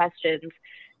set of questions,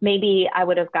 maybe I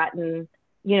would have gotten,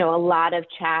 you know, a lot of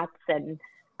chats and,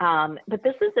 but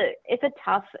this is it's a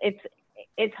tough,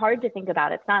 it's hard to think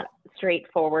about. It's not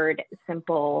straightforward,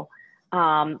 simple,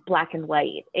 black and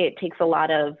white. It takes a lot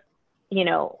of, you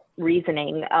know,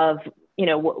 reasoning of, you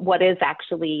know, what is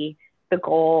actually the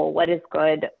goal, what is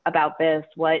good about this,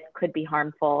 what could be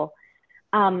harmful.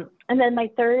 And then my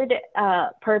third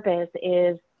purpose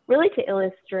is really to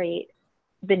illustrate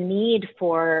the need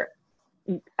for,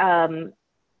 you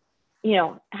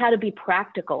know, how to be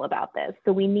practical about this.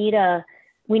 So we need a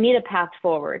path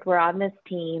forward. We're on this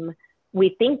team.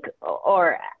 We think,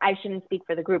 or I shouldn't speak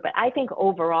for the group, but I think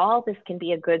overall this can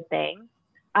be a good thing.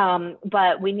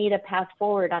 But we need a path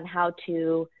forward on how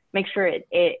to make sure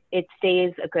it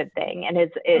stays a good thing and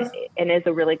is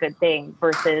a really good thing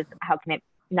versus how can it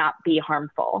not be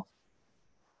harmful.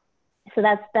 So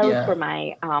those were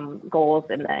my goals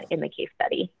in the case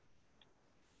study.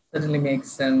 Certainly makes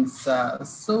sense.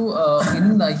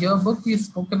 In your book, you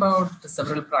spoke about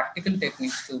several practical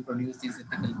techniques to produce these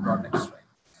ethical products, right?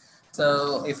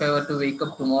 So if I were to wake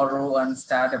up tomorrow and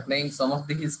start applying some of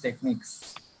these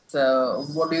techniques, so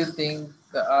what do you think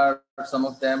are some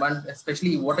of them, and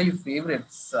especially what are your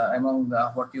favorites among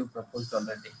what you proposed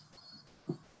already?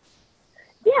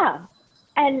 Yeah,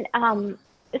 and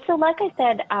so like I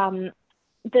said,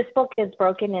 this book is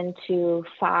broken into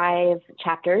 5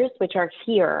 chapters, which are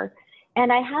here.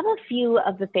 And I have a few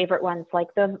of the favorite ones,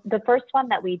 like the first one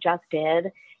that we just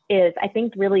did is, I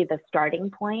think, really the starting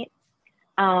point.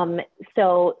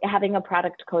 So having a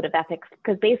product code of ethics,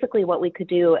 because basically what we could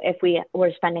do if we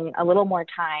were spending a little more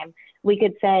time, we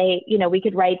could say, you know, we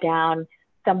could write down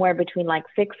somewhere between like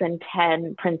 6 and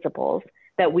 10 principles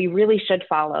that we really should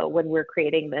follow when we're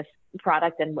creating this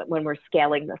product and when we're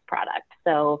scaling this product.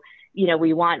 So, you know,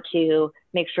 we want to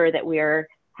make sure that we're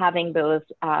having those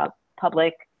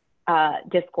public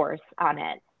discourse on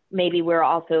it. Maybe we're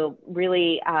also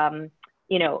really,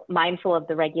 you know, mindful of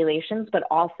the regulations, but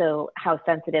also how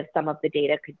sensitive some of the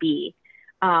data could be.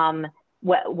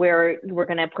 We're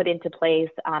going to put into place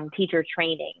teacher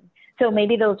training. So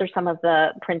maybe those are some of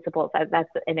the principles. That's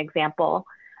an example.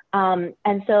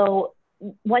 And so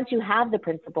once you have the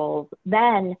principles,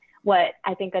 then what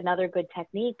I think another good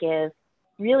technique is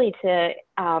really to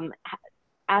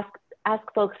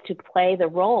ask folks to play the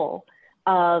role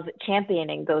of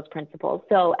championing those principles.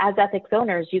 So as ethics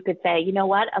owners, you could say, you know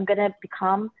what, I'm going to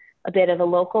become a bit of a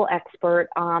local expert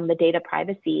on the data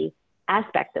privacy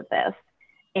aspect of this.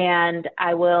 And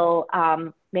I will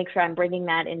make sure I'm bringing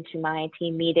that into my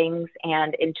team meetings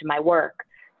and into my work.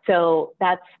 So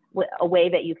that's a way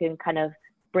that you can kind of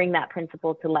bring that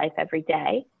principle to life every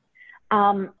day.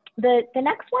 The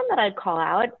next one that I'd call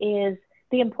out is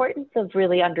the importance of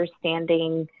really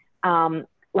understanding,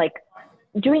 like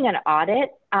doing an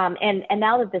audit. And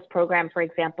now that this program, for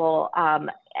example,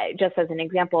 just as an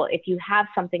example, if you have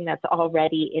something that's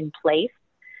already in place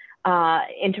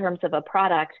in terms of a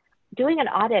product, doing an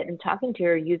audit and talking to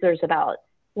your users about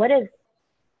what is,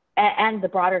 and the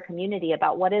broader community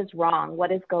about what is wrong,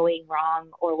 what is going wrong,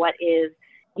 or what is,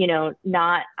 you know,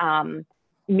 not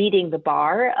meeting the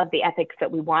bar of the ethics that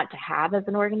we want to have as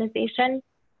an organization.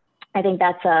 I think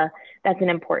that's an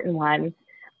important one.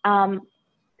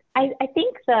 I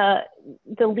think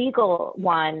the legal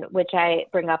one, which I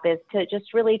bring up, is to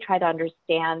just really try to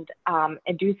understand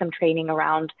and do some training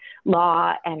around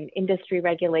law and industry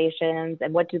regulations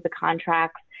and what do the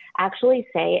contracts actually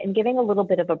say, and giving a little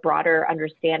bit of a broader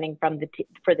understanding from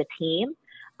for the team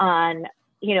on,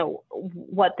 you know,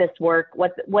 what this work,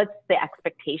 what's the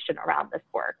expectation around this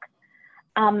work.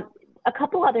 A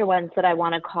couple other ones that I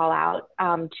want to call out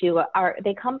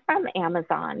they come from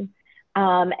Amazon.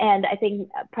 And I think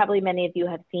probably many of you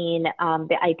have seen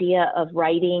the idea of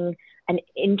writing an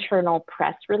internal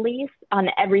press release on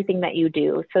everything that you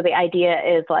do. So the idea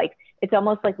is like, it's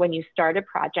almost like when you start a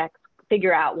project,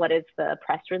 figure out what is the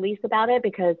press release about it,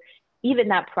 because even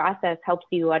that process helps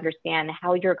you understand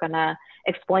how you're gonna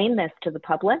explain this to the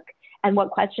public and what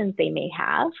questions they may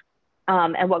have,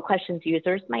 and what questions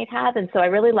users might have. And so I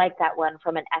really like that one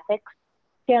from an ethics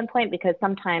standpoint, because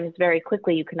sometimes very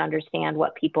quickly you can understand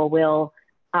what people will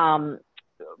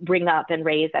bring up and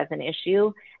raise as an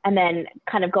issue. And then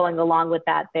kind of going along with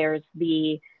that, there's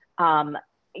the,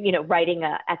 writing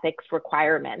ethics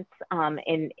requirements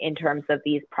in terms of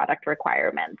these product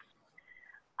requirements.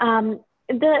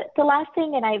 The last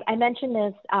thing, and I mentioned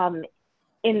this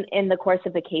in the course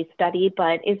of the case study,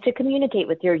 but is to communicate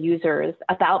with your users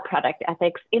about product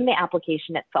ethics in the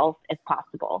application itself if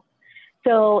possible.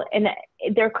 So, and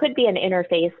there could be an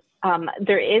interface.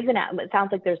 There is an app, it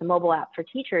sounds like there's a mobile app for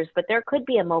teachers, but there could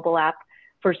be a mobile app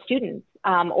for students,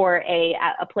 or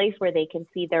a place where they can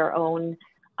see their own,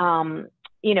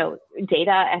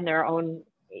 data and their own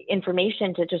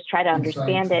information to just try to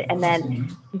understand it. And then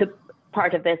the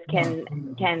part of this can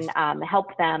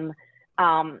help them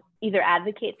either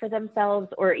advocate for themselves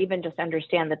or even just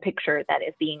understand the picture that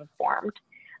is being formed.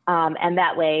 And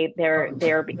that way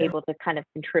they're able to kind of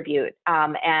contribute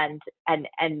and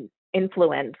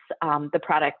influence the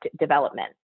product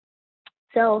development.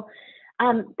 So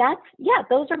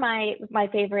those are my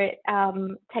favorite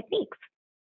techniques.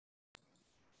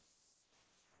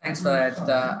 Thanks for that.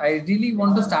 I really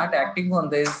want to start acting on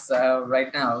this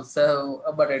right now. So,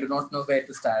 but I do not know where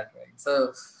to start. Right.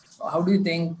 So, how do you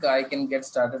think I can get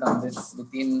started on this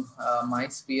within my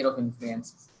sphere of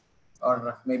influence,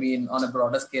 or maybe on a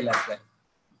broader scale as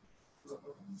well?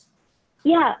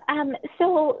 Yeah.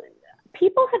 So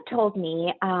people have told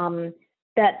me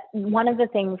that one of the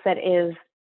things that is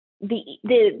the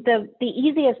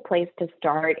easiest place to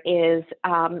start is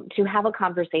to have a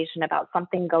conversation about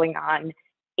something going on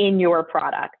in your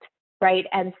product, right?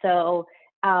 And so,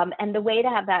 and the way to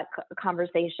have that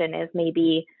conversation is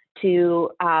maybe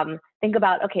to think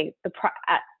about, okay,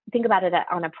 think about it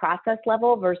on a process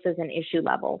level versus an issue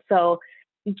level. So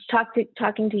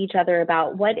talking to each other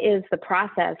about what is the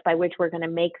process by which we're going to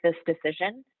make this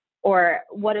decision, or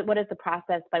what is the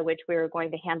process by which we're going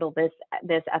to handle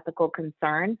this ethical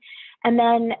concern. And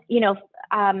then,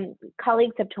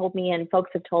 colleagues have told me and folks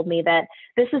have told me that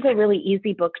this is a really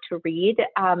easy book to read.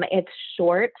 It's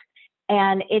short,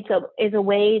 and it's a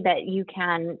way that you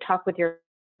can talk with your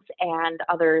and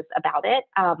others about it,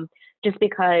 just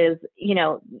because,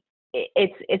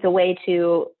 it's a way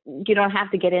to, you don't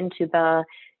have to get into the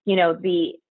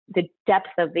depth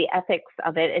of the ethics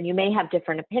of it, and you may have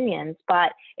different opinions,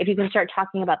 but if you can start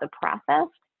talking about the process,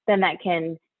 then that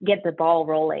can get the ball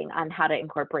rolling on how to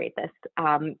incorporate this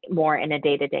more in a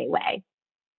day-to-day way.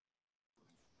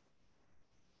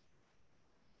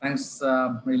 Thanks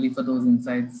really for those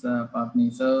insights,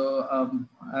 Pavani. So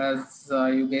as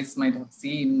you guys might have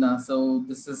seen, so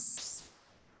this is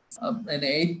an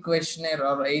 8 questionnaire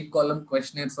or 8 column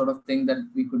questionnaire sort of thing that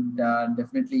we could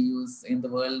definitely use in the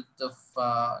world of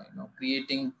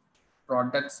creating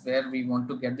products where we want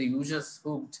to get the users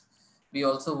hooked. We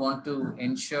also want to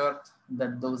ensure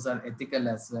that those are ethical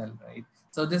as well, right?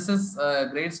 So this is a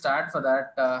great start for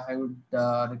that. I would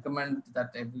recommend that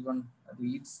everyone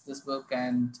reads this book,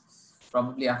 and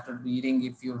probably after reading,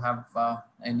 if you have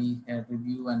any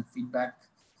review and feedback,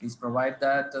 please provide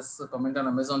that as a comment on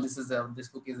Amazon. This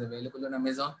book is available on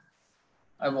Amazon.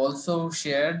 I've also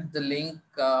shared the link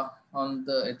on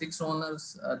the ethics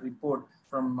owners report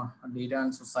from Data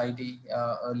and Society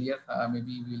earlier.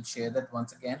 Maybe we'll share that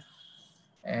once again.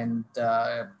 And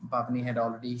Pavani had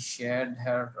already shared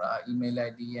her email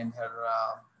ID and her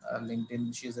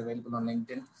LinkedIn. She is available on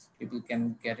LinkedIn. People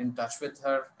can get in touch with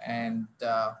her and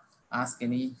ask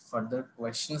any further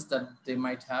questions that they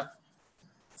might have.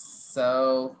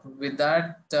 So with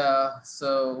that,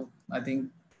 so I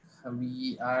think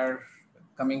we are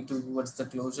coming towards the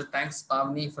closure. Thanks,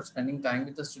 Pavani, for spending time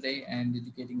with us today and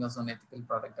educating us on ethical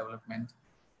product development.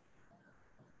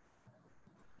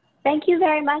 Thank you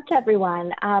very much,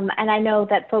 everyone. And I know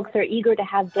that folks are eager to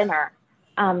have dinner.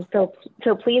 So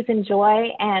please enjoy,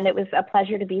 and it was a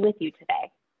pleasure to be with you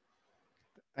today.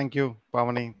 Thank you,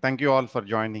 Pavani. Thank you all for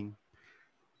joining.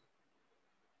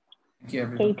 Thank you,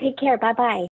 everyone. Okay, take care. Bye-bye.